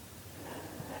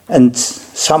 And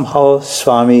somehow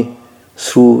Swami,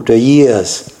 through the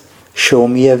years, showed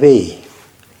me a way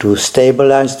to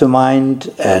stabilize the mind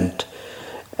and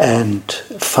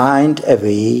find a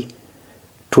way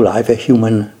to live a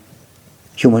human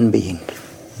being.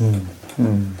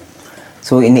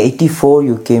 So in 84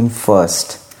 you came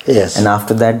first. Yes. And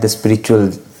after that the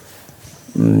spiritual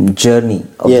journey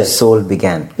of the soul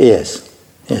began. Yes.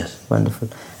 Wonderful.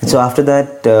 And so after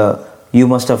that you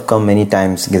must have come many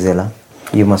times, Gisela.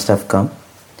 You must have come.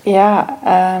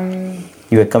 Yeah.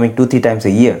 You were coming 2-3 times a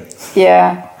year.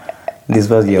 Yeah. This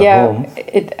was your home.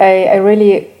 I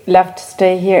really loved to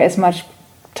stay here as much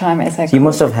time as I could. You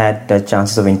must have had the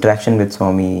chances of interaction with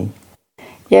Swami.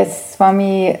 Yes,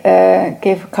 Swami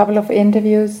gave a couple of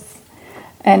interviews,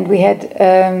 and we had,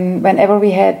 whenever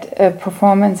we had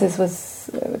performances, was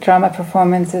drama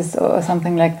performances or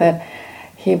something like that,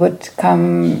 he would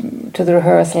come to the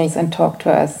rehearsals and talk to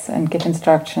us and give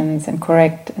instructions and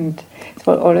correct, and it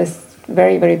was always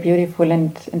very, very beautiful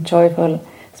and joyful.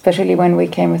 Especially when we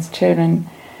came with children,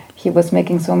 he was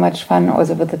making so much fun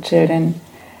also with the children.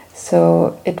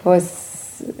 So it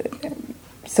was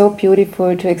so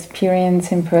beautiful to experience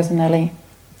him personally.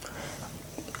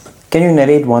 Can you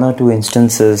narrate one or two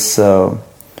instances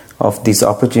of these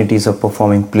opportunities of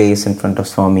performing plays in front of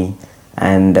Swami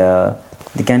and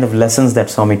the kind of lessons that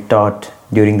Swami taught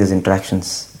during these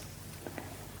interactions?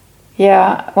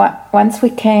 Yeah, once we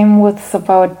came with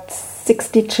about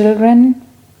 60 children,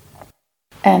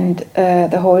 and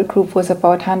the whole group was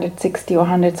about 160 or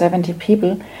 170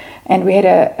 people, and we had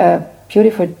a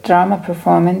beautiful drama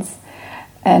performance.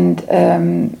 And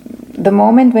the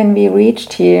moment when we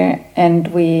reached here and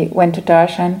we went to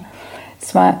darshan,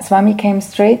 Swami came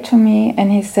straight to me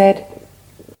and he said,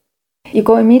 "You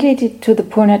go immediately to the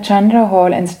Purnachandra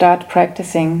hall and start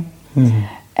practicing. Mm-hmm.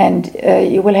 And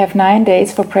you will have 9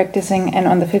 days for practicing, and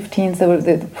on the 15th there will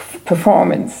be the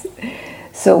performance."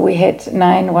 So we had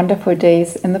 9 wonderful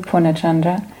days in the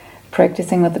Purnachandra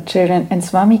practicing with the children, and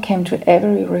Swami came to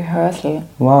every rehearsal.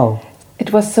 Wow.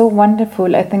 It was so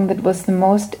wonderful. I think that was the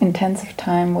most intensive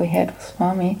time we had with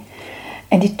Swami.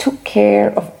 And he took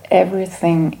care of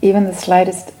everything, even the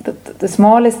slightest, the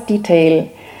smallest detail.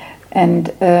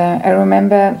 And I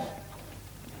remember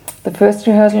the first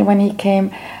rehearsal when he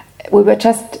came, we were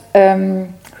just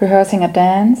rehearsing a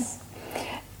dance,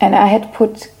 and I had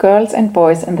put girls and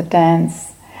boys in the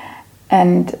dance.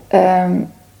 And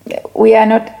we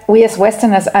as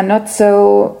Westerners are not so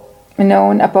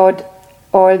known about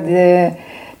all the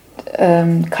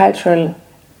cultural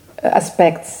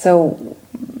aspects. So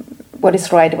what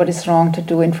is right, what is wrong to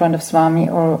do in front of Swami,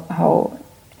 or how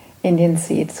Indians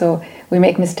see it. So we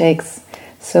make mistakes.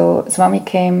 So Swami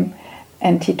came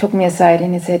and he took me aside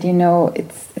and he said,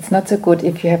 it's not so good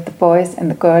if you have the boys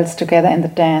and the girls together in the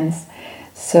dance.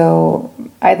 So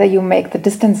either you make the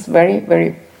distance very,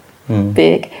 very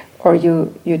big, or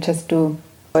you just do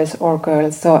boys or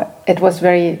girls. So it was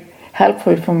very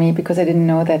helpful for me because I didn't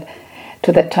know that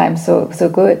to that time so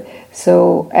good.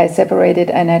 So I separated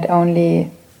and had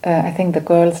only I think the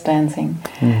girls dancing.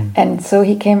 And so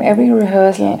he came every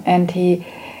rehearsal and he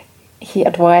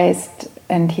advised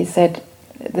and he said,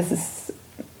 "This is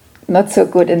not so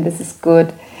good and this is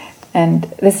good." And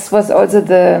this was also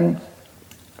the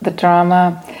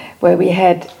drama where we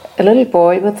had a little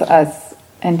boy with us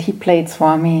and he played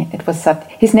Swami. It was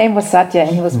his name was Satya,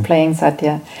 and he was playing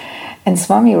Satya. And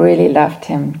Swami really loved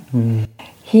him.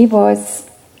 He was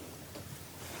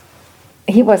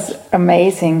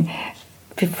amazing.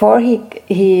 Before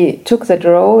he took that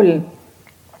role,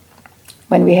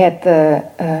 when we had the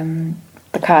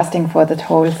casting for that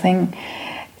whole thing,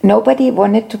 nobody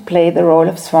wanted to play the role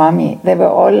of Swami. They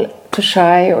were all too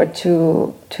shy or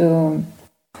too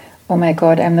oh my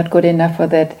God, I'm not good enough for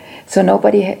that. So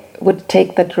nobody would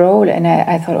take that role. And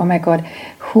I thought, oh my God,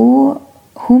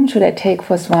 whom should I take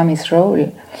for Swami's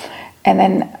role? And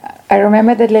then I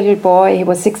remember that little boy, he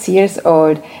was 6 years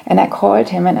old, and I called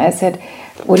him and I said,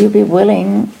 "Would you be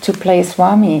willing to play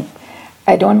Swami?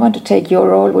 I don't want to take your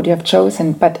role, what you have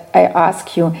chosen, but I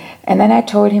ask you." And then I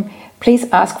told him, "Please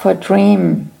ask for a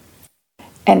dream.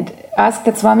 And ask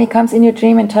that Swami comes in your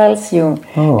dream and tells you."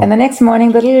 Oh. And the next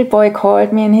morning, the little boy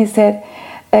called me and he said,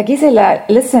 "Gisela,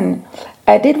 listen,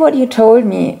 I did what you told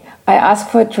me. I asked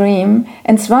for a dream,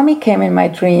 and Swami came in my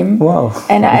dream." Wow.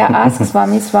 And I asked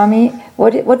Swami,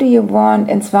 what do you want?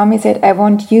 And Swami said, "I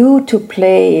want you to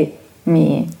play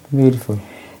me." Beautiful.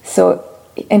 So,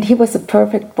 and he was a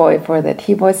perfect boy for that.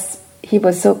 He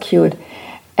was so cute.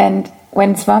 And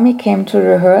when Swami came to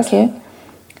rehearsal,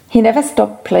 he never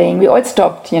stopped playing. We all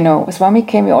stopped, Swami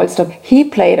came, we all stopped. He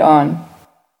played on.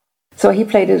 So he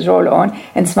played his role on,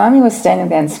 and Swami was standing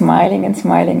there and smiling and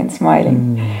smiling and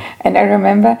smiling. And I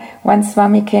remember once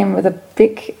Swami came with a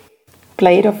big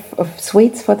plate of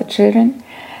sweets for the children,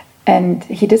 and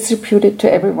he distributed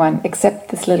to everyone except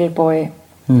this little boy.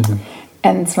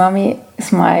 And Swami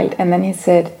smiled, and then he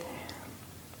said,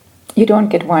 "You don't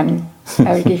get one.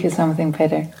 I will give you something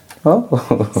better." Oh.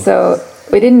 So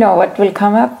we didn't know what will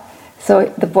come up. So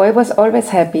the boy was always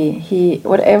happy.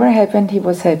 Whatever happened, he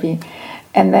was happy.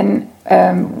 And then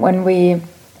when we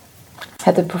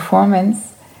had the performance,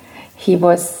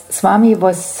 Swami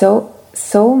was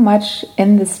so much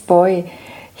in this boy.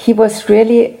 He was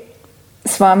really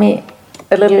Swami,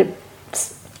 a little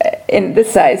in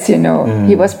this size,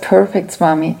 He was perfect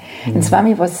Swami. And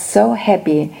Swami was so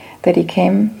happy that he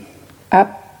came up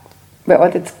where all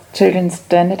the children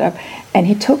stood up, and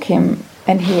he took him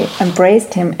and he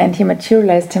embraced him and he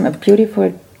materialized him a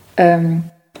beautiful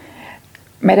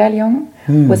medallion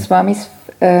with Swami's,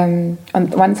 on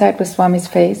one side was Swami's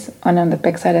face, and on the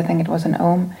back side I think it was an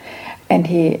Om. and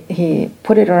he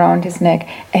put it around his neck,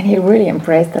 and he really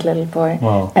embraced the little boy.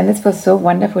 Wow. And this was so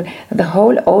wonderful. The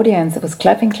whole audience was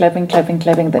clapping.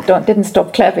 They didn't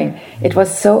stop clapping. It was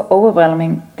so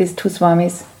overwhelming, these two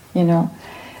Swamis, you know.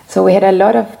 So we had a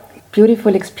lot of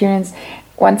beautiful experience.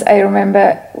 Once I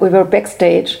remember we were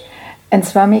backstage, and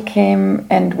Swami came,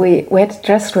 and we had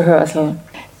dress rehearsal.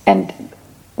 And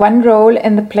one role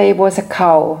in the play was a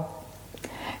cow.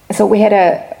 So we had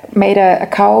made a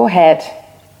cow head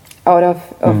out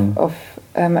of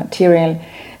material.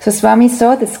 So Swami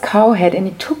saw this cow head, and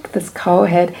he took this cow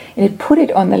head and he put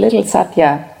it on the little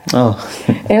Satya. Oh.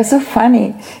 It was so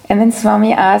funny. And then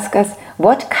Swami asked us,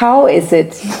 "What cow is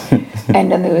it?"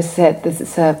 And then we said, "This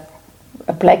is a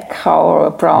black cow or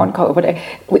a brown cow." But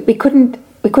we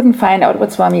couldn't find out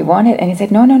what Swami wanted. And he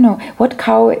said, no, what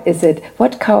cow is it?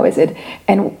 What cow is it?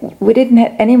 And we didn't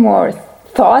have any more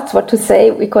thoughts what to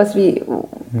say, because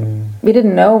we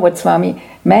didn't know what Swami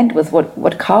meant with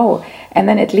what cow. And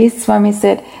then at least Swami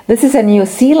said, "This is a New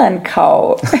Zealand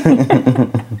cow."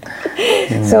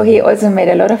 So he also made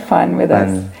a lot of fun with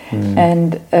us.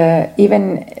 And even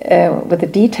with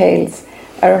the details,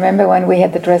 I remember when we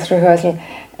had the dress rehearsal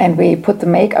and we put the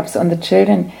makeups on the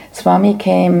children, Swami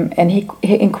came and he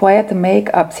inquired the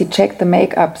makeups, he checked the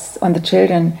makeups on the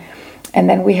children. And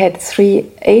then we had 3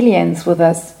 aliens with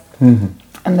us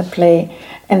in the play.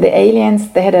 And the aliens,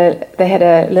 they had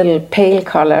a little pale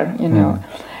color, you know.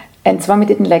 And Swami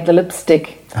didn't like the lipstick.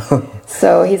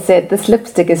 So he said, "This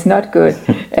lipstick is not good."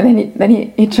 And then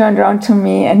he turned around to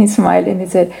me and he smiled and he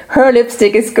said, "Her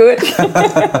lipstick is good."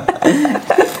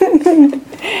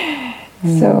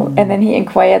 So, and then he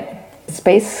inquired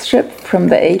spaceship from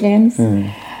the aliens.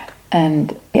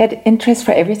 And he had interest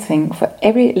for everything, for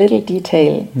every little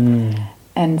detail.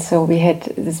 And so we had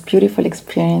this beautiful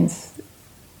experience,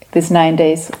 these 9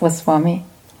 days with Swami.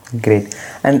 Great.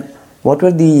 And what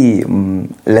were the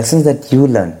lessons that you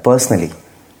learned personally?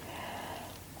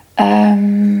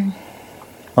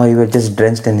 Or you were just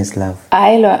drenched in his love?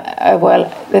 Well,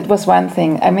 that was one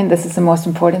thing. I mean, this is the most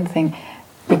important thing,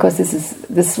 because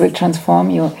this will transform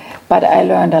you. But I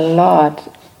learned a lot,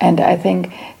 and I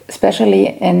think especially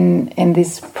in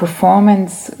this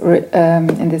performance,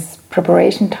 in this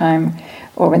preparation time,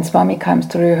 or when Swami comes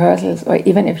to rehearsals, or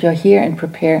even if you're here and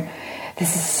prepare,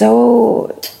 this is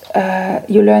so,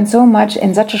 you learn so much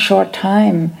in such a short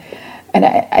time. And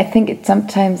I think it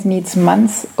sometimes needs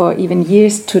months or even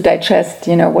years to digest,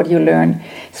 you know, what you learn.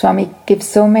 Swami gives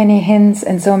so many hints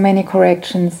and so many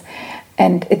corrections.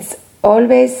 And it's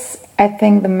always, I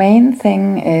think the main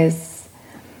thing is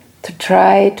to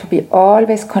try to be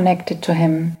always connected to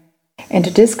him and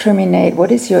to discriminate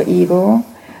what is your ego,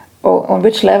 or on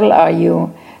which level are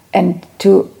you, and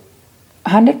to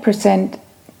 100%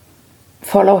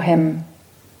 follow him,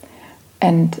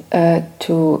 and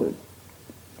to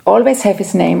always have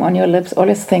his name on your lips,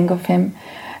 always think of him,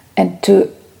 and to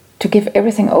give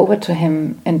everything over to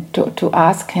him, and to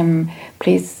ask him,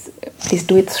 please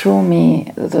do it through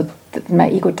me, so that my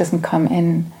ego doesn't come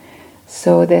in.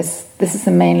 So this is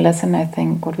the main lesson, I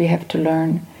think, what we have to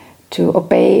learn, to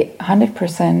obey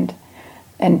 100%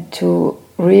 and to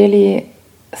really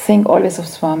think always of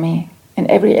Swami, and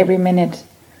every minute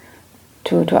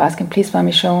to ask him, please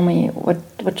Swami, show me,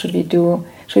 what should we do?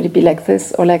 Should it be like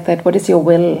this or like that? What is your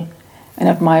will and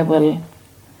not my will?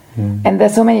 And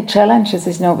there's so many challenges,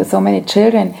 you know, with so many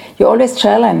children. You're always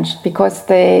challenged because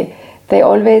they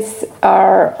always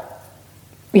are,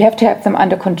 you have to have them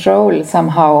under control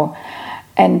somehow.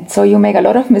 And so you make a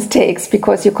lot of mistakes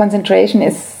because your concentration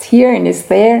is here and is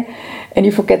there, and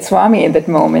you forget Swami in that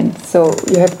moment. So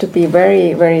you have to be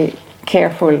very, very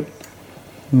careful.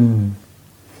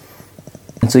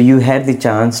 So you had the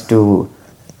chance to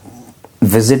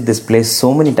visit this place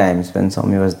so many times when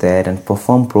Swami was there and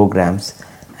perform programs,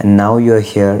 and now you're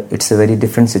here. It's a very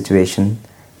different situation.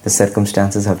 The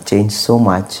circumstances have changed so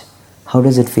much. How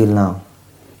does it feel now?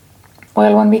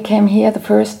 Well, when we came here the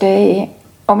first day,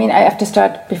 I mean, I have to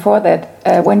start before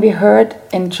that. When we heard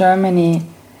in Germany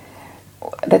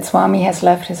that Swami has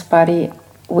left his body,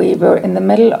 we were in the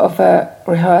middle of a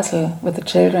rehearsal with the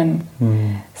children.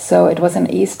 So it was in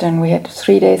Eastern. We had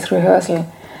 3 days rehearsal.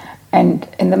 And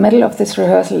in the middle of this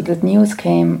rehearsal, the news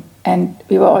came, and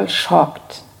we were all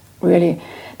shocked, really.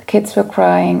 The kids were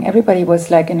crying. Everybody was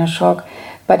like in a shock.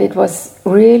 But it was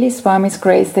really Swami's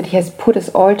grace that he has put us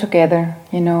all together,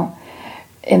 you know,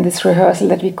 in this rehearsal,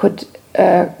 that we could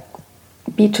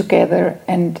be together.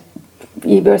 And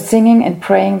we were singing and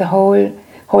praying the whole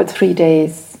 3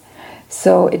 days.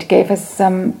 So it gave us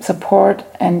some support,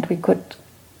 and we could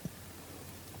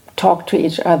talk to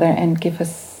each other and give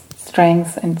us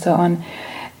strength and so on.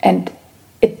 And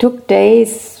it took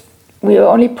days we were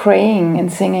only praying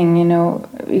and singing,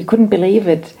 we couldn't believe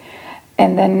it.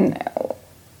 And then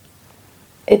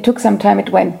it took some time, it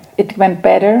went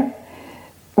better.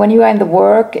 When you are in the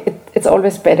work, it's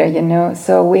always better,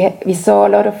 So we saw a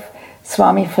lot of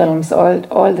Swami films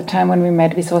all the time when we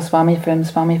met. We saw Swami film.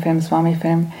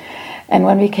 And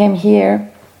when we came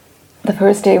here, the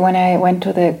first day when I went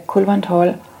to the Kulwant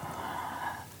Hall,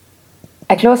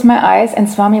 I closed my eyes and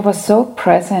Swami was so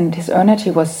present. His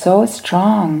energy was so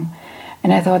strong.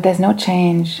 And I thought, there's no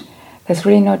change. There's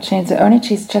really no change. The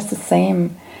energy is just the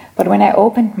same. But when I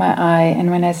opened my eye and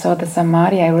when I saw the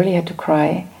Samadhi, I really had to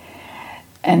cry.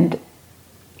 And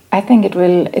I think it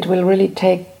will really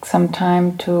take some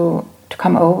time to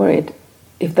come over it,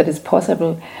 if that is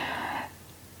possible.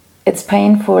 It's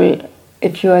painful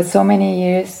if you are so many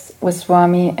years with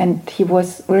Swami, and he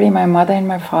was really my mother and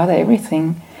my father,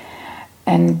 everything.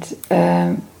 And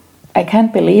I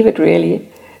can't believe it, really.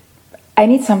 I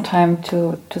need some time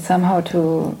to somehow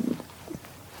to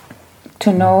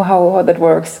know how that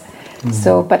works. Mm-hmm.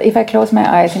 So, but if I close my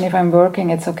eyes and if I'm working,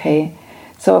 it's okay.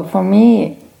 So for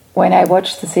me, when I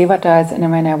watch the Sevadars and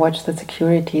when I watch the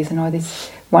securities and all these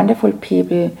wonderful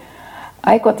people,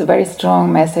 I got a very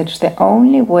strong message. The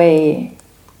only way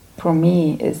for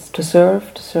me is to serve,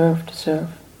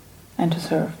 and to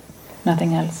serve.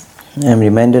 Nothing else. I'm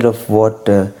reminded of what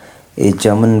a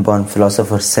German-born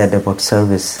philosopher said about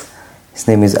service. His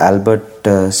name is Albert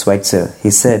Schweitzer. He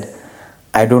said,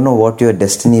 "I don't know what your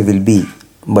destiny will be,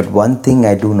 but one thing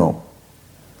I do know.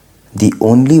 The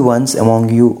only ones among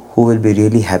you who will be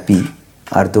really happy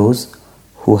are those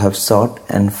who have sought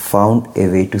and found a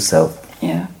way to serve."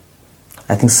 Yeah.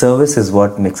 I think service is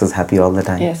what makes us happy all the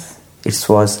time. Yes.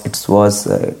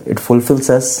 It fulfills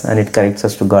us and it connects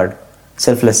us to God.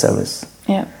 Selfless service.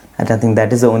 Yeah. And I think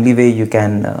that is the only way you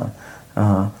can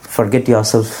forget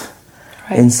yourself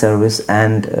in service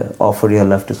and offer your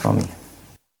love to Swami.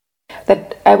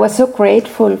 That I was so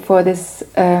grateful for this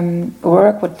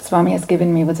work what Swami has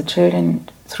given me with the children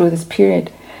through this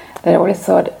period, that I always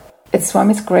thought it's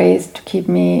Swami's grace to keep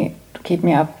me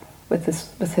up with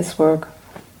his work.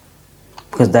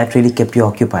 Because that really kept you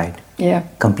occupied. Yeah.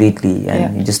 Completely,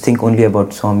 and you just think only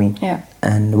about Swami. Yeah.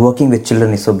 And working with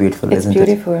children is so beautiful, isn't it? It's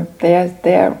beautiful.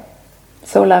 They are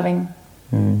so loving.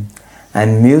 Mm.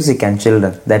 And music and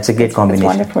children, that's a great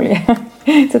combination. It's wonderful, yeah.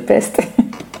 It's the best.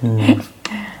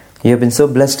 You have been so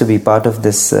blessed to be part of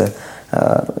this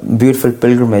beautiful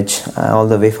pilgrimage all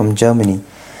the way from Germany.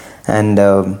 And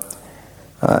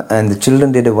the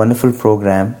children did a wonderful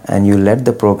program, and you led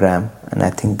the program, and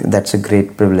I think that's a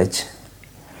great privilege.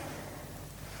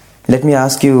 Let me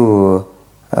ask you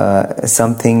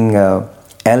something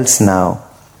else now.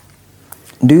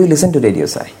 Do you listen to Radio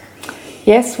Sai?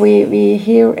 Yes, we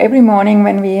hear every morning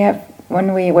when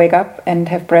we wake up and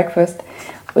have breakfast,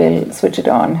 we'll switch it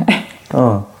on.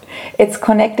 Oh. It's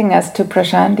connecting us to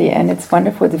Prashanti, and it's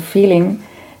wonderful, the feeling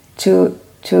to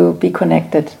be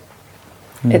connected.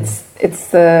 It's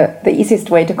the easiest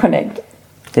way to connect.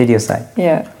 Radio Sai.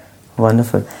 Yeah.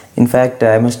 Wonderful. In fact,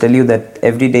 I must tell you that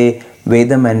every day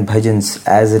Vedam and Bhajans,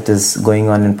 as it is going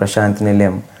on in Prashanti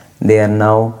Nilayam, they are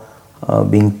now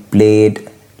being played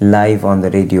live on the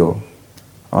radio,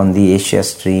 on the Asia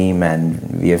stream, and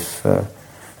we have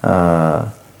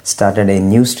started a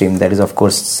new stream that is, of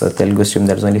course, a Telugu stream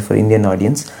that is only for Indian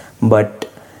audience. But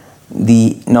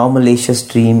the normal Asia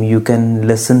stream, you can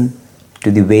listen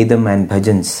to the Vedam and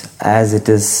Bhajans as it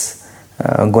is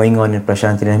going on in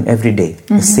Prashanti Nilayam every day,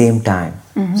 the same time.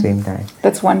 Same time.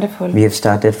 That's wonderful. We have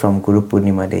started from Guru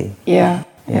Purnima Day. Yeah.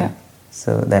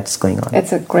 So that's going on.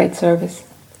 It's a great service.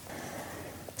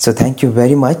 So thank you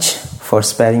very much for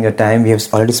sparing your time. We have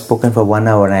already spoken for 1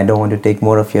 hour and I don't want to take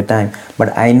more of your time.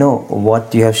 But I know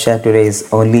what you have shared today is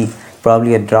only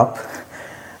probably a drop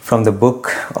from the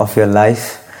book of your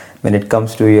life when it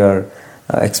comes to your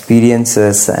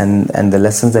experiences and the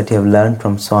lessons that you have learned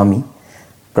from Swami.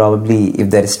 Probably if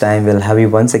there is time, we'll have you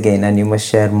once again and you must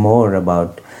share more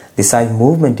about the Sai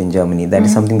movement in Germany. That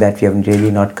is something that we have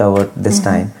really not covered this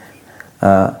time.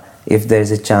 If there is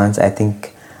a chance, I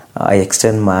think I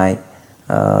extend my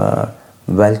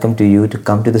welcome to you to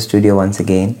come to the studio once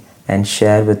again and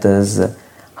share with us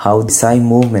how the Sai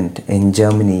movement in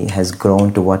Germany has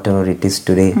grown to whatever it is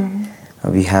today.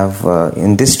 We have,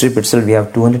 in this trip itself, we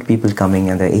have 200 people coming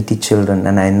and there are 80 children,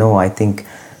 and I think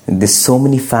there's so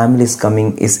many families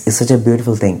coming is such a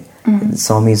beautiful thing.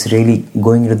 Swami is really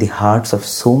going into the hearts of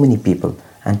so many people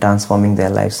and transforming their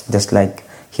lives just like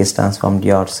he has transformed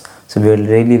yours. So we would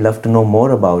really love to know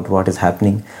more about what is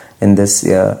happening in this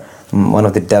one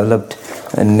of the developed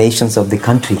nations of the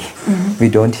country. We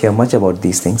don't hear much about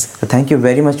these things. So thank you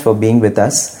very much for being with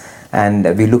us, and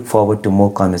we look forward to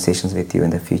more conversations with you in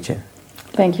the future.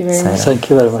 Thank you very much. Thank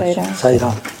you very much. Sai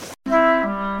Ram.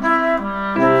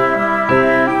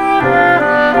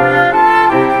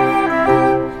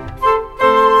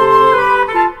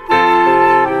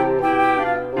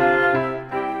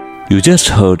 You just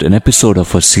heard an episode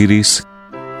of our series,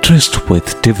 Tryst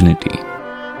with Divinity,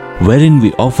 wherein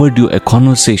we offered you a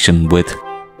conversation with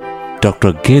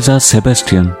Dr. Geza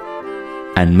Sebastian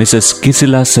and Mrs.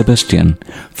 Gisela Sebastian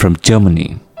from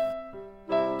Germany.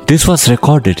 This was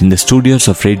recorded in the studios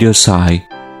of Radio Sai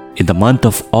in the month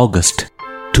of August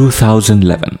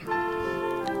 2011.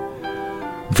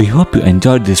 We hope you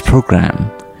enjoyed this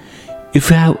program. If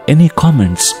you have any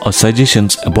comments or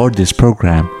suggestions about this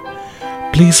program,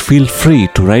 please feel free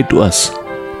to write to us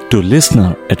to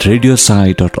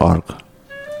listener@radiosai.org.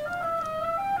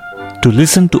 To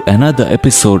listen to another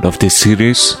episode of this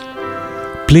series,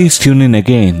 please tune in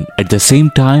again at the same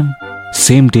time,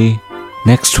 same day,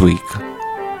 next week.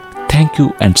 Thank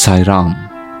you and Sai Ram.